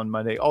 Eastern time on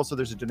Monday. Also,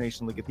 there's a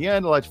donation link at the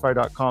end,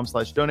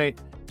 ElijahFire.com/donate.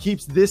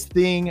 Keeps this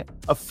thing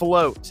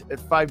afloat at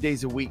 5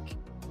 days a week,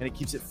 and it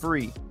keeps it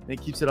free, and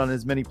it keeps it on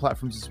as many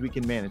platforms as we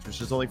can manage,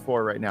 which is only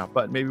 4 right now,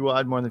 but maybe we'll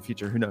add more in the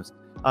future. Who knows?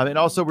 And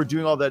also, we're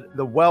doing all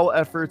the well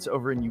efforts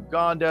over in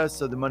Uganda,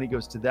 so the money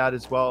goes to that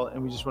as well.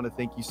 And we just want to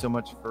thank you so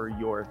much for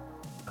your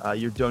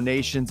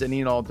donations, any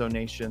and all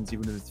donations,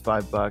 even if it's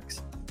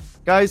 $5.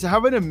 Guys,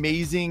 have an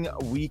amazing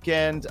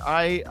weekend.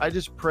 I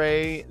just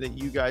pray that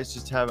you guys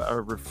just have a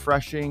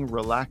refreshing,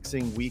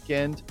 relaxing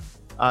weekend.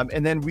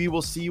 And then we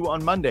will see you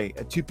on Monday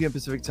at 2 p.m.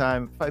 Pacific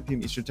time, 5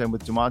 p.m. Eastern time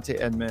with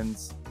DeMonte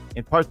Edmonds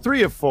in part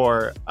 3 of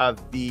 4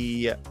 of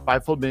the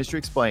Fivefold Ministry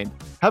Explained.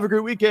 Have a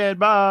great weekend.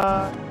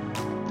 Bye.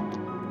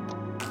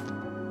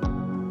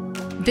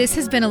 This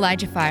has been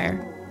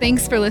ElijahFire.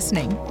 Thanks for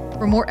listening.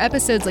 For more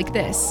episodes like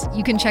this,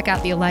 you can check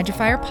out the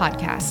ElijahFire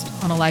podcast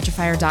on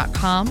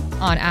ElijahFire.com,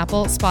 on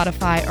Apple,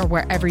 Spotify, or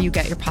wherever you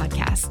get your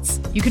podcasts.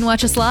 You can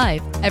watch us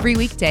live every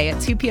weekday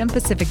at 2 p.m.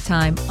 Pacific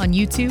time on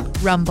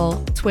YouTube,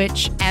 Rumble,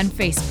 Twitch, and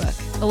Facebook.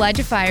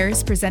 ElijahFire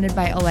is presented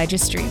by Elijah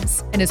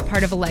Streams and is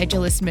part of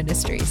Elijah List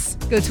Ministries.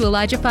 Go to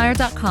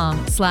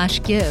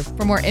ElijahFire.com/give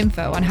for more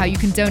info on how you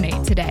can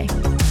donate today.